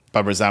 Babar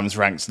Azam's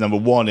ranked number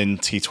 1 in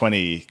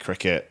T20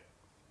 cricket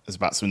as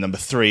batsman, number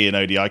 3 in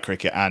ODI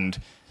cricket, and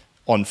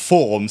on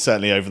form,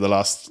 certainly over the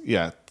last,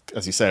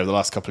 as you say, over the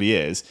last couple of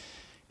years,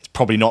 it's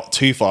probably not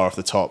too far off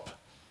the top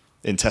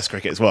in Test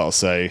cricket as well.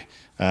 So,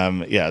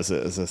 as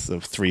a sort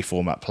of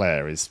 3-format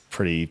player is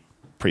pretty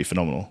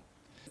phenomenal.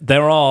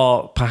 There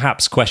are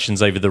perhaps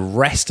questions over the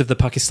rest of the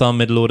Pakistan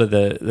middle order,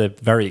 the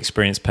very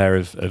experienced pair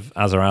of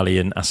Azhar Ali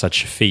and Asad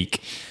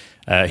Shafiq,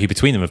 who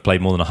between them have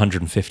played more than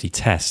 150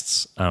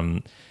 tests,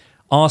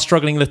 are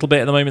struggling a little bit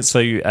at the moment. So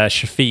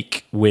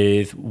Shafiq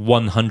with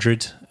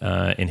 100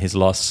 in his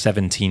last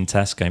 17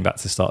 tests, going back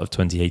to the start of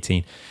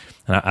 2018,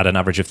 at an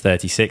average of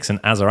 36. And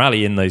Azhar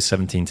Ali in those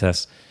 17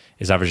 tests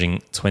is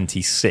averaging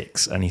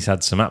 26. And he's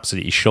had some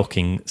absolutely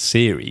shocking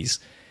series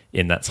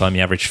in that time.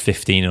 He averaged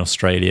 15 in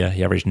Australia.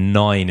 He averaged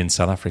 9 in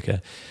South Africa.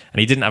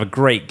 And he didn't have a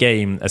great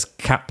game as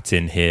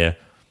captain here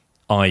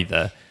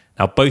either.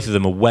 Now, both of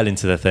them are well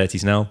into their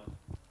 30s now.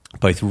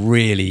 Both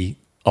really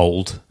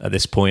old at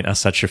this point.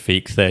 Asad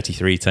Shafiq,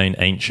 33, tone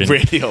ancient.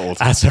 Really old.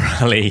 Azhar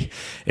Ali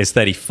is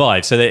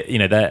 35. So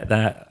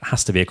there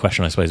has to be a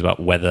question, I suppose,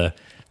 about whether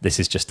this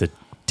is just a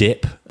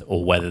dip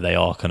or whether they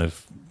are kind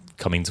of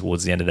coming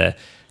towards the end of their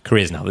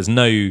careers now. There's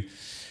no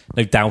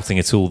doubting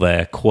at all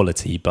their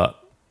quality,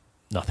 but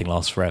nothing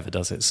lasts forever,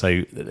 does it?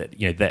 So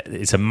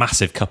it's a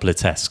massive couple of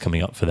tests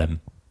coming up for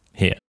them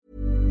here.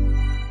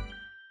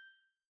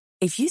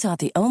 If you thought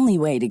the only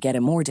way to get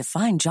a more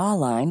defined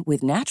jawline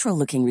with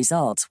natural-looking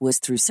results was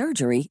through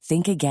surgery,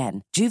 think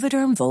again.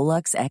 Juvederm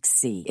Volux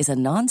XC is a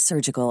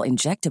non-surgical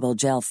injectable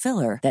gel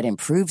filler that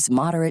improves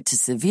moderate to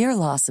severe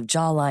loss of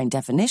jawline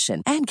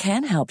definition and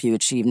can help you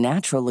achieve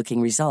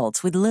natural-looking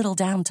results with little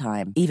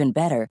downtime. Even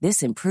better,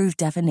 this improved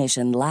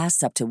definition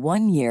lasts up to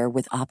 1 year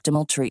with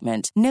optimal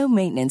treatment. No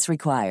maintenance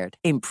required.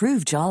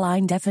 Improve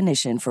jawline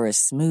definition for a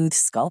smooth,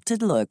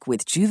 sculpted look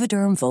with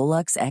Juvederm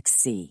Volux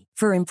XC.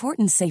 For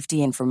important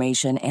safety information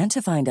information and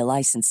to find a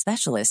licensed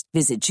specialist,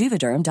 visit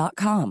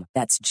Juvederm.com.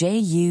 That's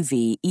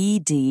JUVEDERM.com.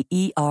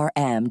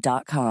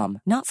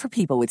 Not for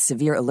people with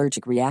severe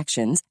allergic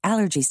reactions,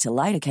 allergies to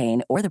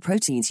lidocaine, or the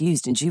proteins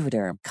used in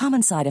Juvederm.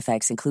 Common side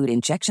effects include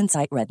injection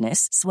site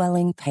redness,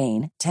 swelling,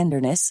 pain,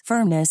 tenderness,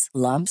 firmness,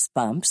 lumps,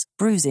 bumps,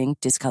 bruising,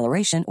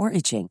 discoloration, or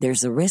itching.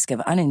 There's a risk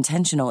of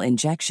unintentional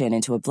injection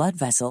into a blood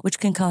vessel, which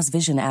can cause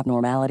vision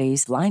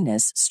abnormalities,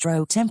 blindness,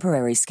 stroke,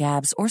 temporary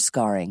scabs, or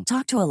scarring.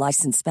 Talk to a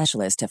licensed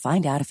specialist to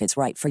find out if it's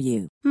right for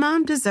you.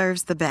 Mom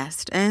deserves the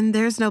best, and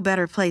there's no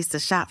better place to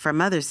shop for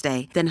Mother's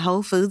Day than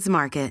Whole Foods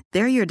Market.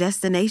 They're your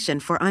destination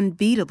for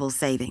unbeatable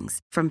savings,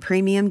 from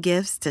premium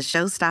gifts to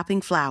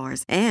show-stopping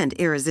flowers and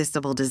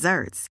irresistible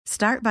desserts.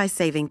 Start by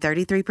saving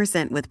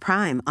 33% with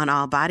Prime on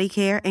all body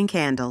care and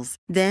candles.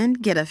 Then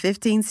get a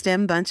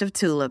 15-stem bunch of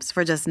tulips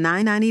for just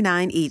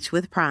 $9.99 each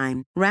with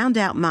Prime. Round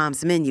out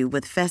Mom's menu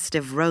with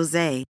festive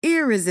rosé,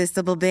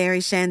 irresistible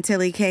berry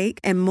chantilly cake,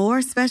 and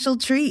more special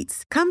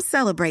treats. Come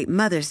celebrate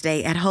Mother's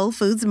Day at Whole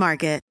Foods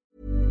Market.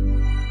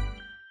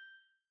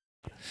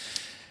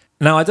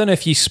 Now, I don't know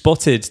if you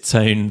spotted,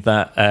 Tone,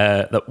 that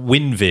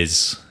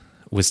WinViz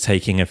was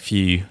taking a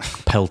few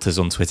pelters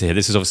on Twitter here.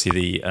 This is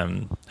obviously the,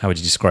 how would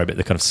you describe it,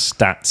 the kind of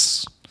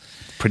stats.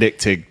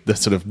 Predicting the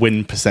sort of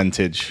win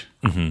percentage.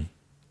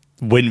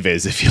 Mm-hmm.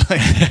 WinViz, if you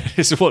like.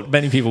 This is what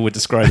many people would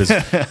describe as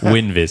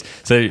WinViz.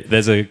 So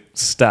there's a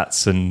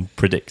stats and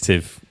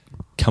predictive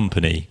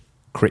company,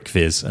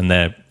 CricViz, and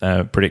their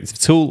predictive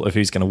tool of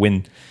who's going to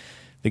win,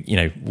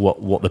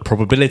 what the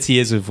probability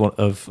is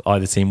of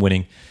either team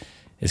winning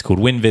is called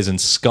WinViz,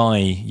 and Sky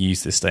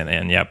used this, don't they?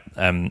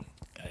 And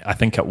I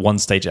think at one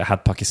stage it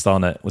had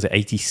Pakistan at, was it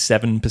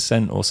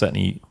 87% or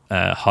certainly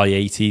high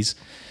 80s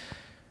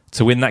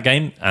to win that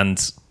game.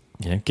 And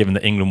given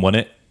that England won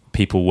it,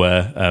 people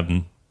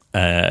were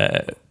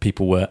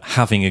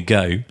having a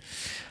go.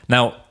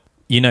 Now,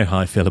 you know how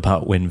I feel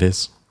about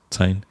WinViz,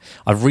 Tone.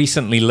 I've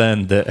recently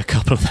learned that a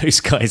couple of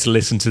those guys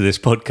listen to this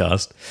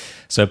podcast,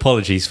 so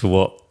apologies for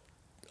what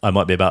I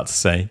might be about to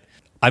say.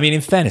 I mean,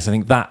 in fairness, I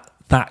think that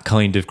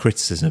kind of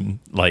criticism,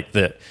 like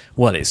that,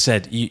 well, it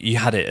said you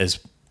had it as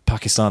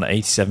Pakistan at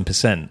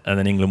 87% and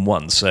then England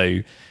won, so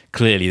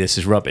clearly this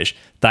is rubbish.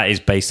 That is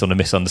based on a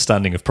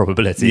misunderstanding of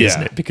probability,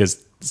 isn't it?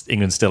 Because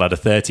England still had a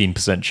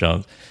 13%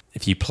 chance.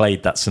 If you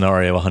played that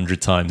scenario 100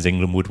 times,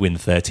 England would win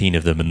 13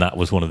 of them, and that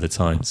was one of the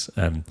times.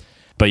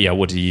 But yeah,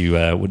 what do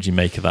you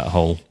make of that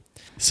whole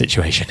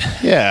situation?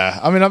 Yeah,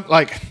 I mean,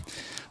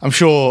 I'm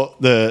sure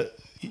the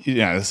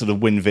sort of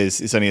WinViz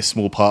is only a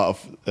small part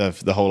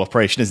of the whole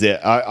operation, is it?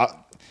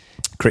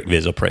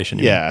 CricViz operation.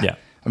 Yeah.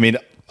 I mean,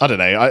 I don't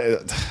know.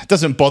 It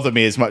doesn't bother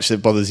me as much as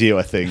it bothers you,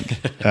 I think.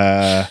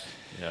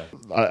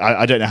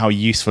 I don't know how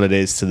useful it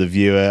is to the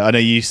viewer. I know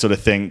you sort of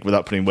think,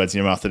 without putting words in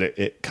your mouth, that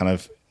it kind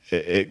of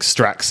it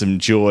extracts some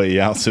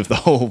joy out of the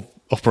whole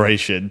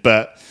operation.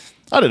 But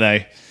I don't know.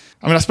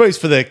 I mean, I suppose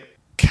for the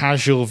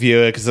casual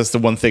viewer, because that's the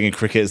one thing in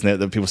cricket, isn't it,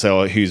 that people say,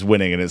 "Oh, who's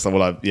winning?" And it's like,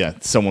 well,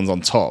 someone's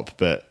on top.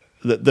 But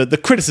the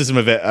criticism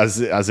of it, as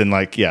in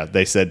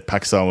they said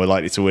Pakistan were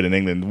likely to win and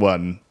England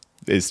won,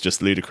 is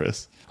just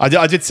ludicrous.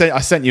 I did say, I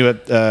sent you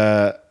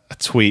a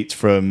tweet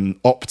from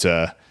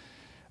Opta,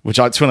 which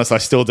to be honest, I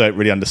still don't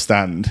really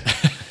understand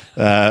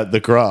the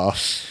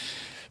graph.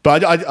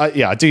 But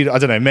I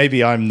don't know.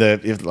 Maybe I'm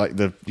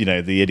the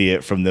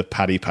idiot from the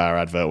Paddy Power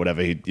advert, or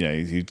whatever.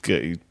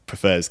 Who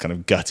prefers kind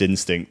of gut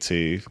instinct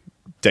to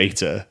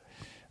data,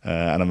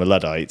 and I'm a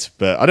Luddite.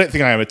 But I don't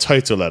think I am a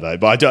total Luddite.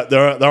 But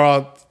there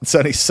are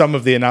certainly some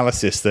of the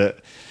analysis that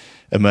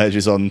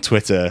emerges on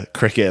Twitter,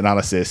 cricket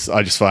analysis,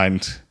 I just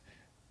find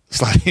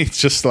slightly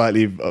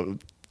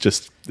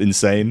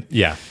insane.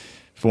 Yeah,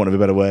 for want of a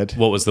better word.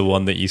 What was the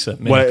one that you sent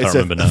me? Well, I can't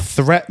remember now. It's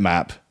a threat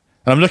map.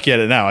 And I'm looking at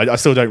it now. I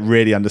still don't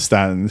really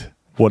understand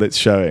what it's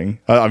showing.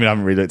 I mean, I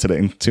haven't really looked at it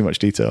in too much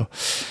detail.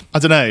 I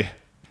don't know.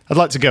 I'd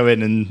like to go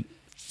in and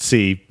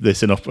see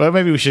this in well,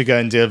 maybe we should go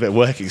and do a bit of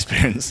work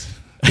experience.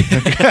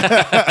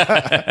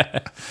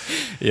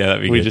 Yeah,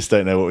 that'd be we good. Just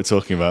don't know what we're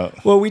talking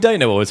about. Well, we don't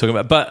know what we're talking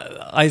about,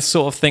 but I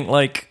sort of think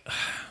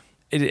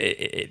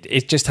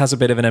it just has a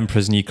bit of an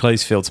Emperor's New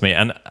Clothes feel to me.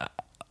 And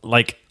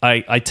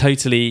I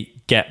totally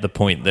get the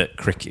point that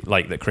cricket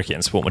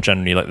and sport more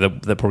generally,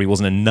 there probably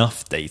wasn't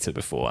enough data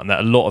before, and that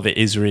a lot of it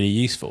is really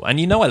useful. And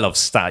I love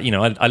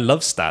stats. I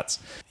love stats.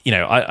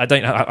 I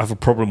don't have a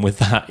problem with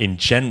that in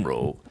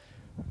general,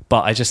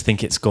 but I just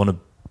think it's gone a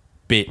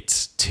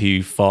bit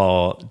too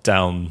far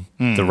down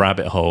the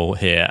rabbit hole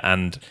here.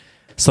 And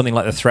something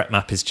like the threat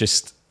map is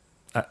just,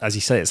 as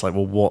you say, it's like,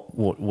 well,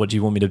 what do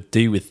you want me to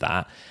do with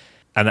that?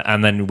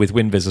 And then with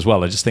WinViz as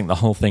well, I just think the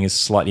whole thing is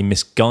slightly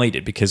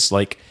misguided, because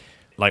like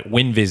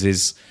WinViz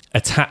is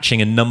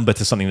attaching a number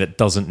to something that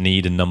doesn't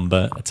need a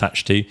number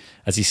attached to.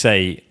 As you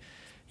say,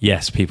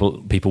 yes,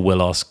 people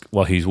will ask,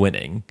 well, who's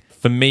winning?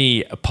 For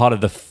me, a part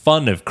of the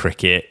fun of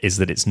cricket is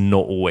that it's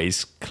not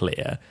always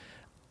clear.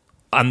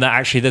 and that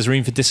actually there's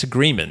room for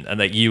disagreement, and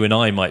that you and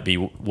I might be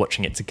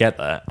watching it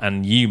together,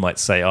 and you might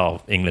say,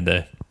 "Oh, England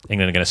are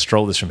going to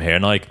stroll this from here,"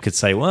 and I could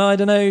say, "Well, I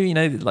don't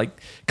know, like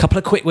a couple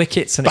of quick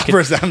wickets and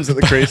Barbara Adams at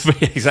the crease."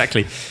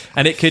 Exactly,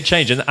 and it could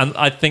change, and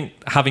I think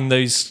having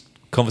those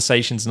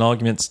conversations and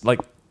arguments, like,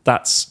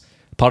 that's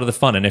part of the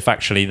fun. And if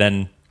actually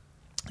then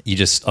you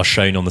just are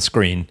shown on the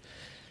screen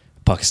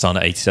Pakistan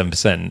at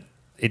 87%,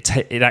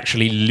 it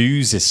actually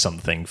loses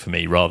something for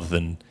me rather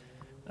than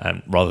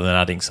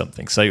adding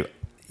something. So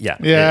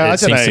it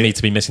seems to me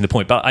to be missing the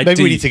point. But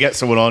maybe we need to get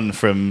someone on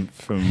from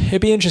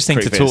it'd be interesting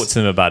to talk to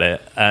them about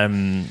it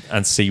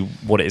and see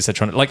what it is they're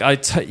trying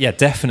to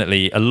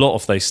definitely a lot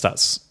of those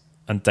stats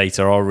and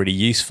data are really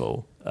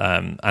useful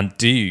and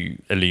do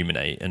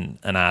illuminate and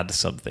add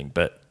something,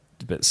 but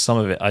some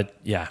of it, I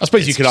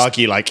suppose you could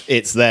argue like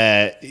it's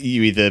there.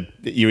 You're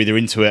either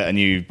into it and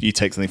you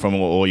take something from it,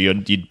 or you're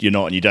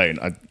not and you don't.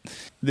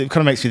 It kind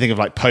of makes me think of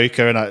like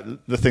poker, and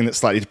the thing that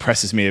slightly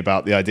depresses me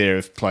about the idea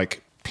of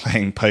like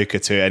playing poker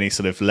to any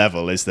sort of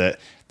level is that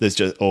there's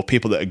just, or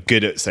people that are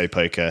good at say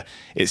poker,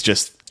 it's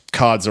just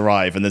cards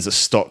arrive and there's a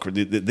stock.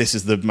 This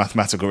is the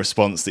mathematical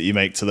response that you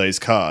make to those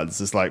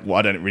cards. It's like, well,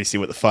 I don't really see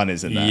what the fun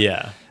is in that.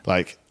 Yeah,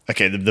 like.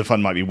 Okay, the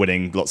fun might be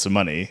winning lots of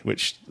money,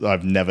 which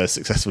I've never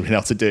successfully been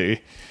able to do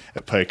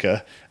at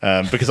poker,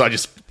 because I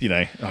just,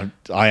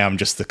 I am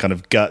just the kind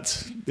of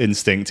gut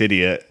instinct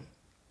idiot.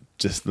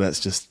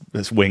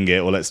 Let's wing it,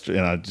 or let's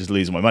just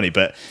lose my money.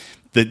 But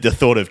the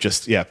thought of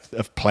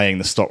of playing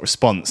the stock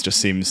response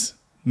just seems,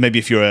 maybe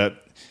if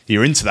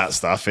you're into that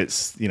stuff,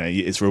 it's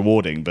it's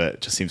rewarding, but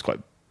it just seems quite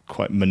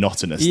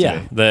monotonous.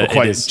 Yeah, to me.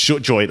 Quite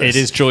joyless. It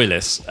is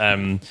joyless.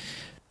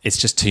 It's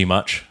just too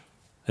much.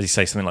 As you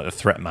say, something like the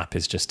threat map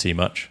is just too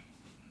much.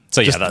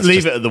 So that's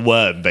leave it at the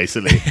worm,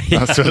 basically.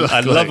 That's I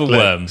love a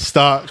worm.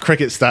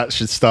 Cricket stats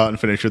should start and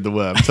finish with the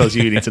worm. Tells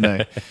you need to know.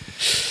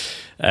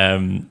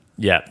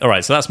 All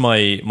right. So that's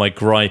my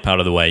gripe out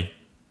of the way.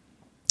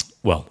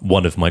 Well,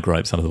 one of my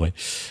gripes out of the way.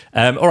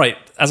 All right.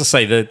 As I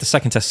say, the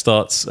second test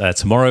starts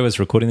tomorrow. As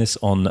we're recording this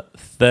on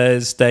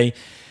Thursday.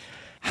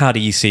 How do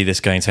you see this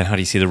going to? How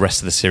do you see the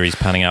rest of the series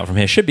panning out from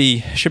here? Should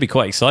be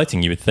quite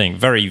exciting, you would think.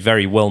 Very,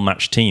 very well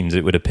matched teams,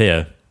 it would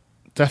appear.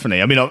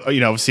 Definitely. I mean,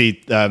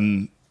 obviously,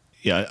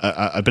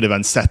 a bit of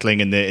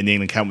unsettling in the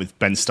England camp with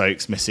Ben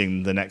Stokes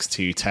missing the next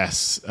two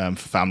tests for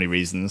family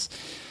reasons.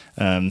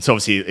 So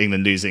obviously,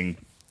 England losing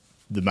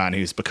the man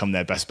who's become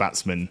their best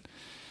batsman,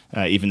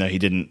 even though he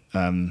didn't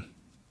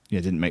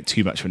make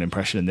too much of an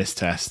impression in this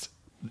test.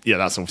 Yeah,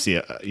 that's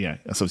obviously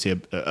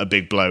a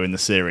big blow in the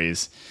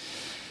series.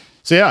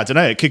 So I don't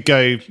know. It could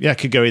go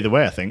either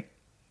way.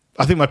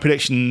 I think my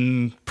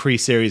prediction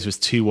pre-series was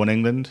 2-1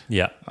 England.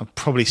 Yeah, I'll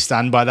probably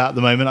stand by that at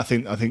the moment. I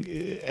think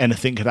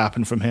anything could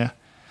happen from here.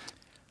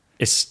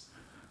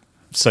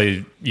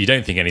 So you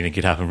don't think anything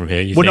could happen from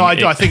here?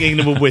 I think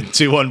England will win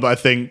 2-1, but I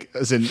think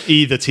as in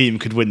either team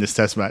could win this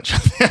test match.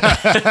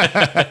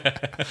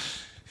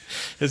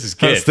 This is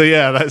good.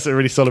 That's a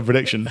really solid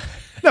prediction.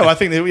 No, I don't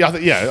think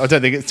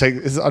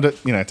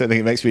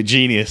it makes me a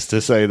genius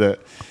to say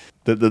that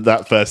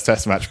first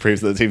test match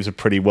proves that the teams are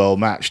pretty well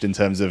matched in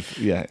terms of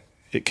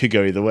it could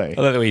go either way.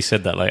 I like the way you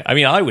said that.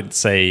 I wouldn't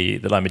say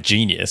that I'm a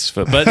genius,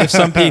 but if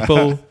some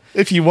people,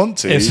 if you want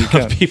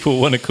to, people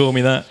want to call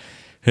me that,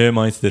 who am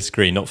I to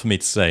disagree? Not for me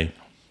to say.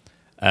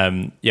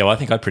 I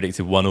think I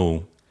predicted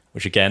 1-1,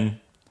 which again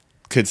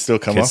could still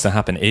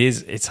happen.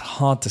 It's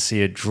hard to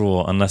see a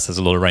draw unless there's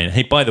a lot of rain.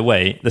 Hey, by the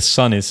way, the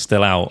sun is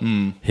still out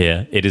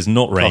here. It is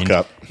not rained.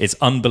 It's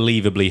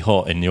unbelievably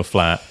hot in your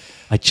flat.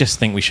 I just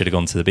think we should have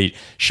gone to the beach.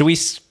 Should we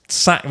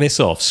sack this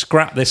off,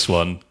 scrap this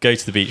one, go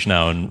to the beach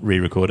now and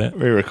re-record it?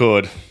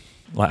 Re-record.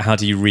 Like, how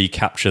do you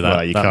recapture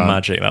that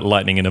magic, that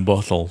lightning in a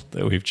bottle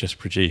that we've just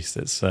produced?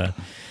 It's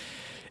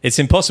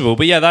impossible.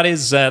 But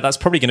that's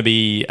probably going to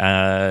be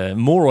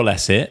more or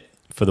less it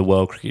for the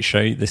World Cricket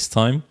Show this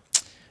time.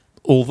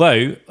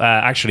 Although,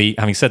 actually,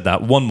 having said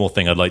that, one more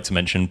thing I'd like to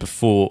mention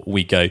before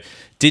we go.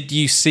 Did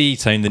you see,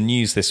 Tone, the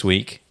news this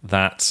week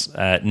that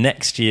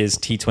next year's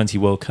T20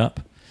 World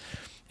Cup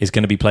is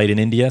going to be played in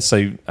India?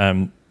 So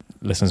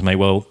listeners may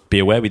well be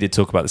aware, we did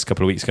talk about this a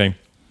couple of weeks ago,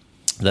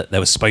 that there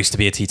was supposed to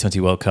be a T20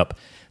 World Cup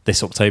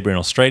this October in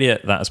Australia.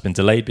 That has been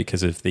delayed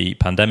because of the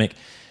pandemic.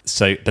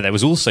 But there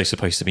was also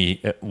supposed to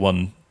be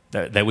one.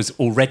 There was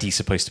already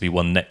supposed to be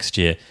one next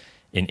year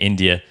in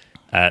India.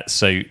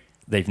 So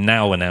they've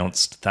now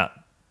announced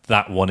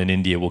that one in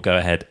India will go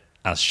ahead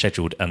as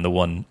scheduled, and the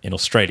one in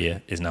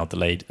Australia is now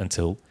delayed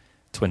until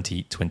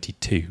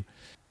 2022.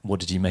 What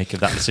did you make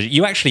of that decision?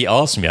 You actually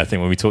asked me, I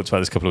think, when we talked about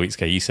this a couple of weeks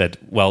ago, you said,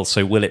 well,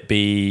 so will it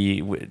be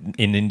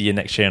in India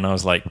next year? And I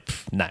was like,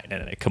 no,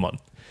 come on.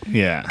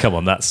 Yeah. Come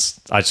on, I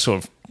just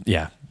sort of,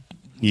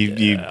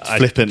 You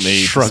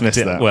flippantly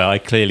dismissed that. Well, I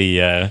clearly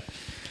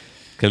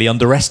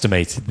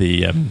underestimated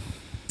the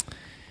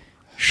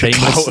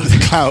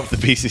the clout of the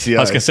BCCI. I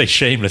was going to say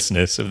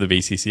shamelessness of the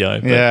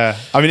BCCI. Yeah.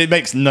 I mean, it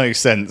makes no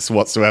sense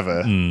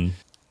whatsoever.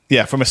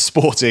 Yeah, from a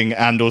sporting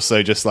and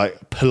also just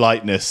like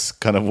politeness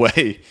kind of way,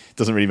 it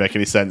doesn't really make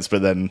any sense.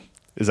 But then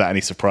Is that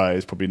any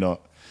surprise? Probably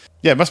not.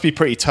 Yeah, it must be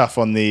pretty tough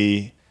on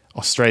the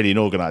Australian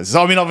organisers.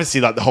 I mean,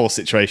 obviously, like the whole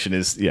situation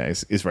is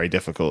very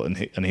difficult,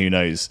 and who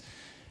knows?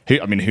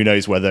 Who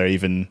knows whether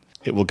even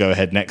it will go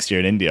ahead next year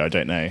in India? I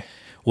don't know.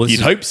 Well,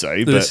 you'd hope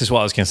so. But this is what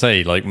I was going to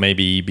say. Like,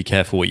 maybe be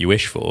careful what you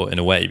wish for in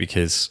a way,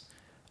 because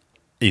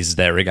is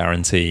there a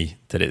guarantee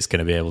that it's going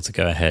to be able to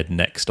go ahead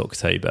next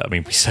October? I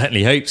mean, we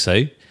certainly hope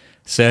so.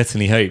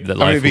 Certainly hope that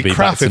life will be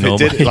back to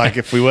normal. It'd be crap if it did, like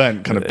if we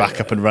weren't kind of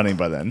back up and running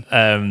by then.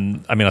 I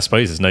mean, I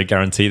suppose there's no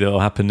guarantee that it'll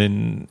happen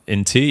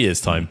in 2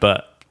 years' time,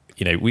 but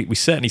we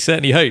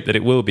certainly hope that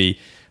it will be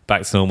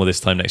back to normal this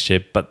time next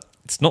year. But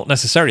it's not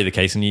necessarily the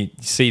case, and you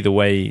see the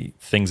way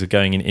things are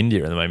going in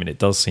India at the moment. It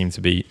does seem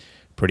to be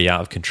pretty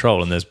out of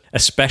control, and there's,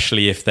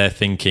 especially if they're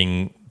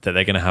thinking that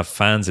they're going to have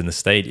fans in the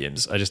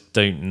stadiums. I just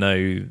don't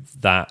know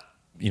that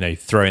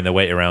throwing their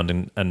weight around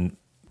and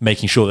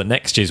making sure that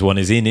next year's one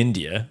is in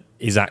India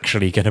is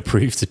actually going to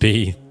prove to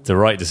be the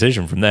right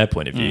decision from their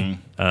point of view.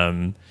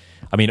 I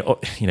mean,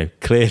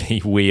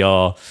 clearly we're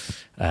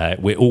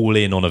all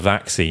in on a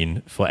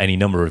vaccine for any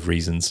number of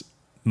reasons,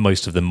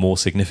 most of them more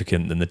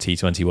significant than the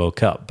T20 World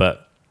Cup.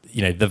 But,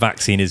 the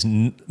vaccine is,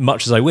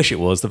 much as I wish it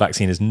was, the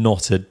vaccine is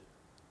not a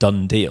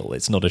done deal.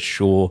 It's not a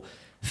sure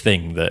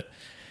thing that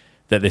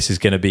this is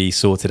going to be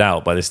sorted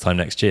out by this time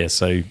next year.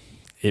 So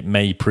it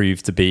may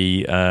prove to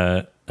be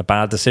a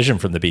bad decision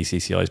from the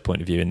BCCI's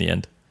point of view in the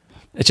end.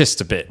 It's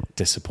just a bit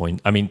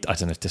disappointing. I mean, I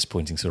don't know if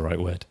disappointing is the right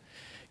word,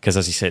 because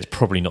as you say, it's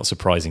probably not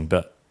surprising,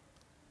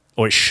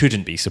 or it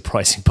shouldn't be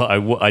surprising. But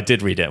I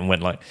did read it and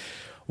went like,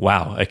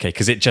 wow, okay,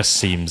 because it just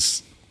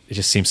seems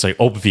so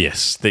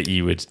obvious that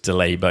you would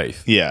delay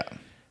both. Yeah.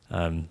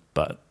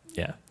 But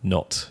yeah,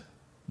 not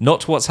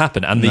what's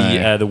happened. And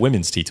the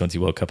Women's T20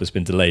 World Cup has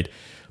been delayed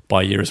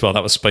by a year as well.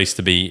 That was supposed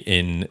to be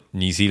in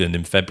New Zealand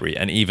in February,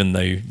 and even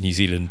though New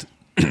Zealand,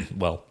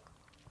 well,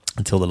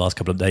 until the last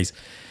couple of days,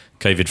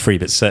 COVID-free,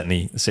 but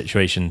certainly the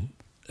situation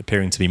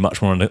appearing to be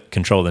much more under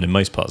control than in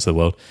most parts of the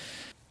world,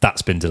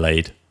 that's been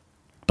delayed.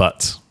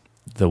 But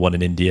the one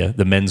in India,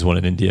 the men's one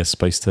in India, is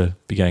supposed to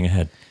be going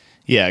ahead.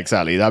 Yeah,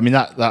 exactly. I mean,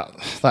 that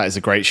is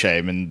a great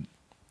shame, and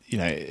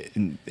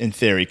in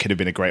theory, could have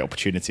been a great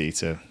opportunity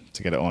to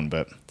get it on.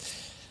 But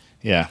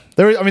yeah,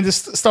 this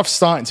stuff's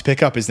starting to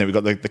pick up, isn't it? We've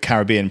got the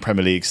Caribbean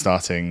Premier League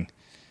starting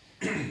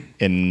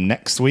in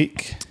next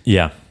week.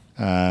 Yeah,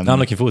 I'm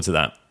looking forward to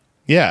that.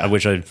 Yeah,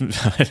 which I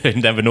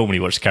never normally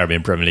watch the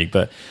Caribbean Premier League,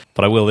 but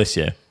I will this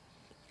year.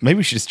 Maybe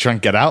we should just try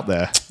and get out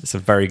there. It's a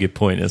very good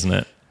point, isn't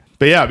it?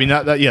 But yeah, I mean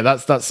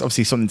that's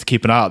obviously something to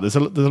keep an eye out. There's a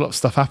lot of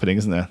stuff happening,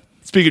 isn't there?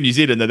 Speaking of New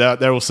Zealand,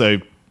 they're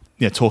also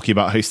talking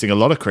about hosting a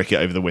lot of cricket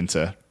over the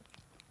winter.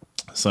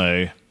 So,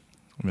 I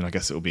mean, I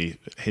guess it will be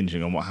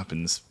hinging on what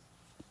happens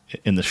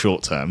in the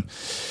short term.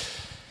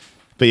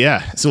 But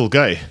yeah, it's all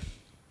go.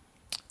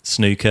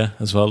 Snooker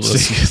as well.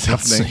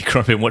 Snooker.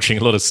 I've been watching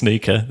a lot of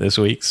snooker this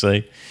week,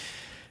 so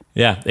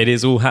yeah, it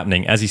is all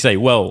happening. As you say,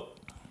 well,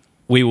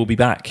 we will be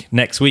back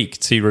next week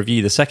to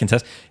review the second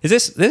test.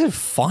 This is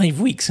 5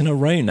 weeks in a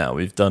row now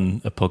we've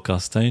done a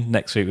podcast tone.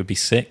 Next week would be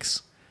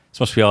 6. This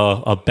must be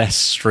our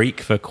best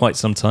streak for quite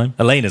some time.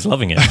 Elena's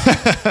loving it.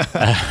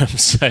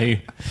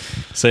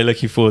 So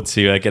looking forward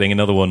to getting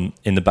another one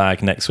in the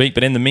bag next week.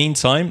 But in the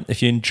meantime,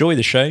 if you enjoy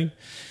the show,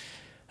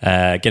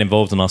 get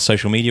involved on our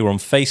social media. We're on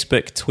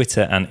Facebook,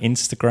 Twitter and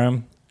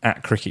Instagram,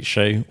 @Cricket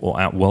Show or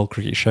 @World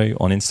Cricket Show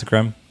on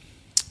Instagram.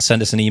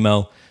 Send us an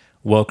email,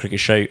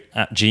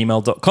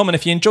 worldcricketshow@gmail.com. And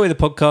if you enjoy the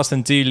podcast,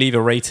 then do leave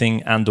a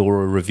rating and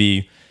or a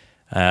review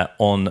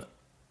on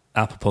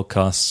Apple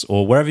Podcasts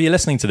or wherever you're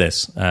listening to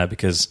this,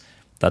 because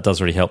that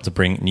does really help to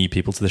bring new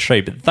people to the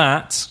show. But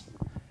that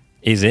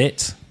is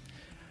it.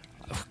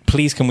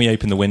 Please, can we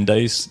open the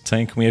windows?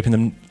 Tony, can we open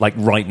them like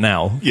right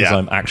now? Because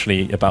I'm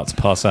actually about to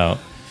pass out.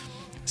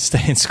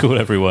 Stay in school,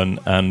 everyone,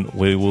 and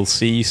we will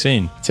see you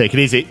soon. Take it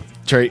easy.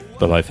 Treat.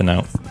 Bye-bye for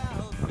now.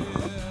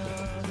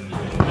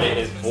 It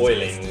is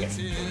boiling.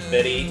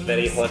 Very,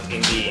 very hot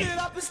indeed. It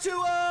happens to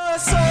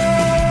us all.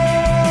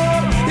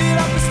 It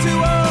happens to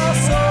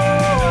us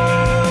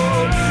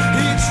all.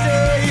 Each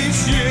day,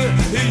 each year,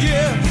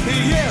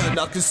 and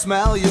I can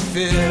smell your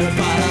fear.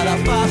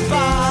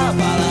 Ba-da-da-ba-ba,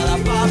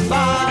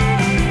 ba-da-da-ba-ba.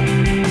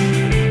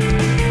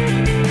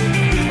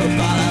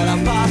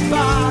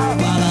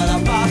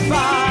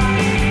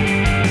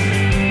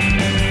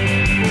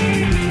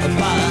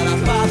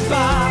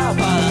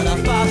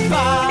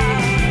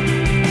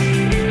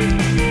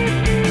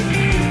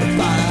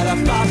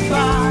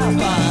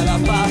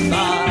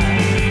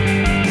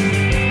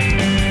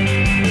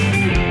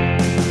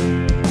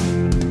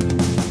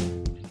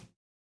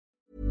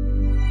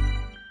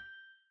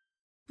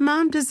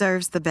 Mom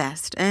deserves the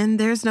best, and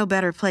there's no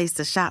better place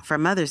to shop for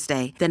Mother's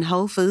Day than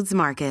Whole Foods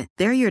Market.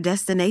 They're your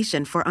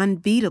destination for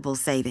unbeatable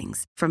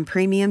savings, from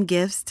premium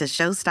gifts to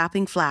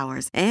show-stopping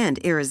flowers and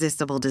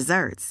irresistible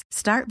desserts.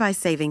 Start by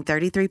saving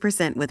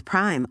 33% with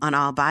Prime on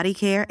all body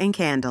care and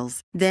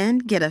candles. Then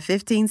get a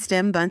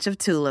 15-stem bunch of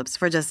tulips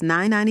for just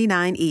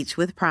 $9.99 each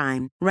with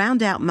Prime.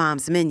 Round out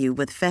Mom's menu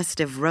with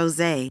festive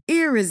rosé,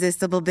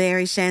 irresistible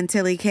berry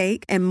chantilly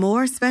cake, and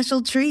more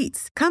special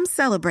treats. Come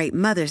celebrate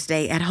Mother's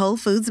Day at Whole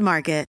Foods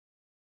Market.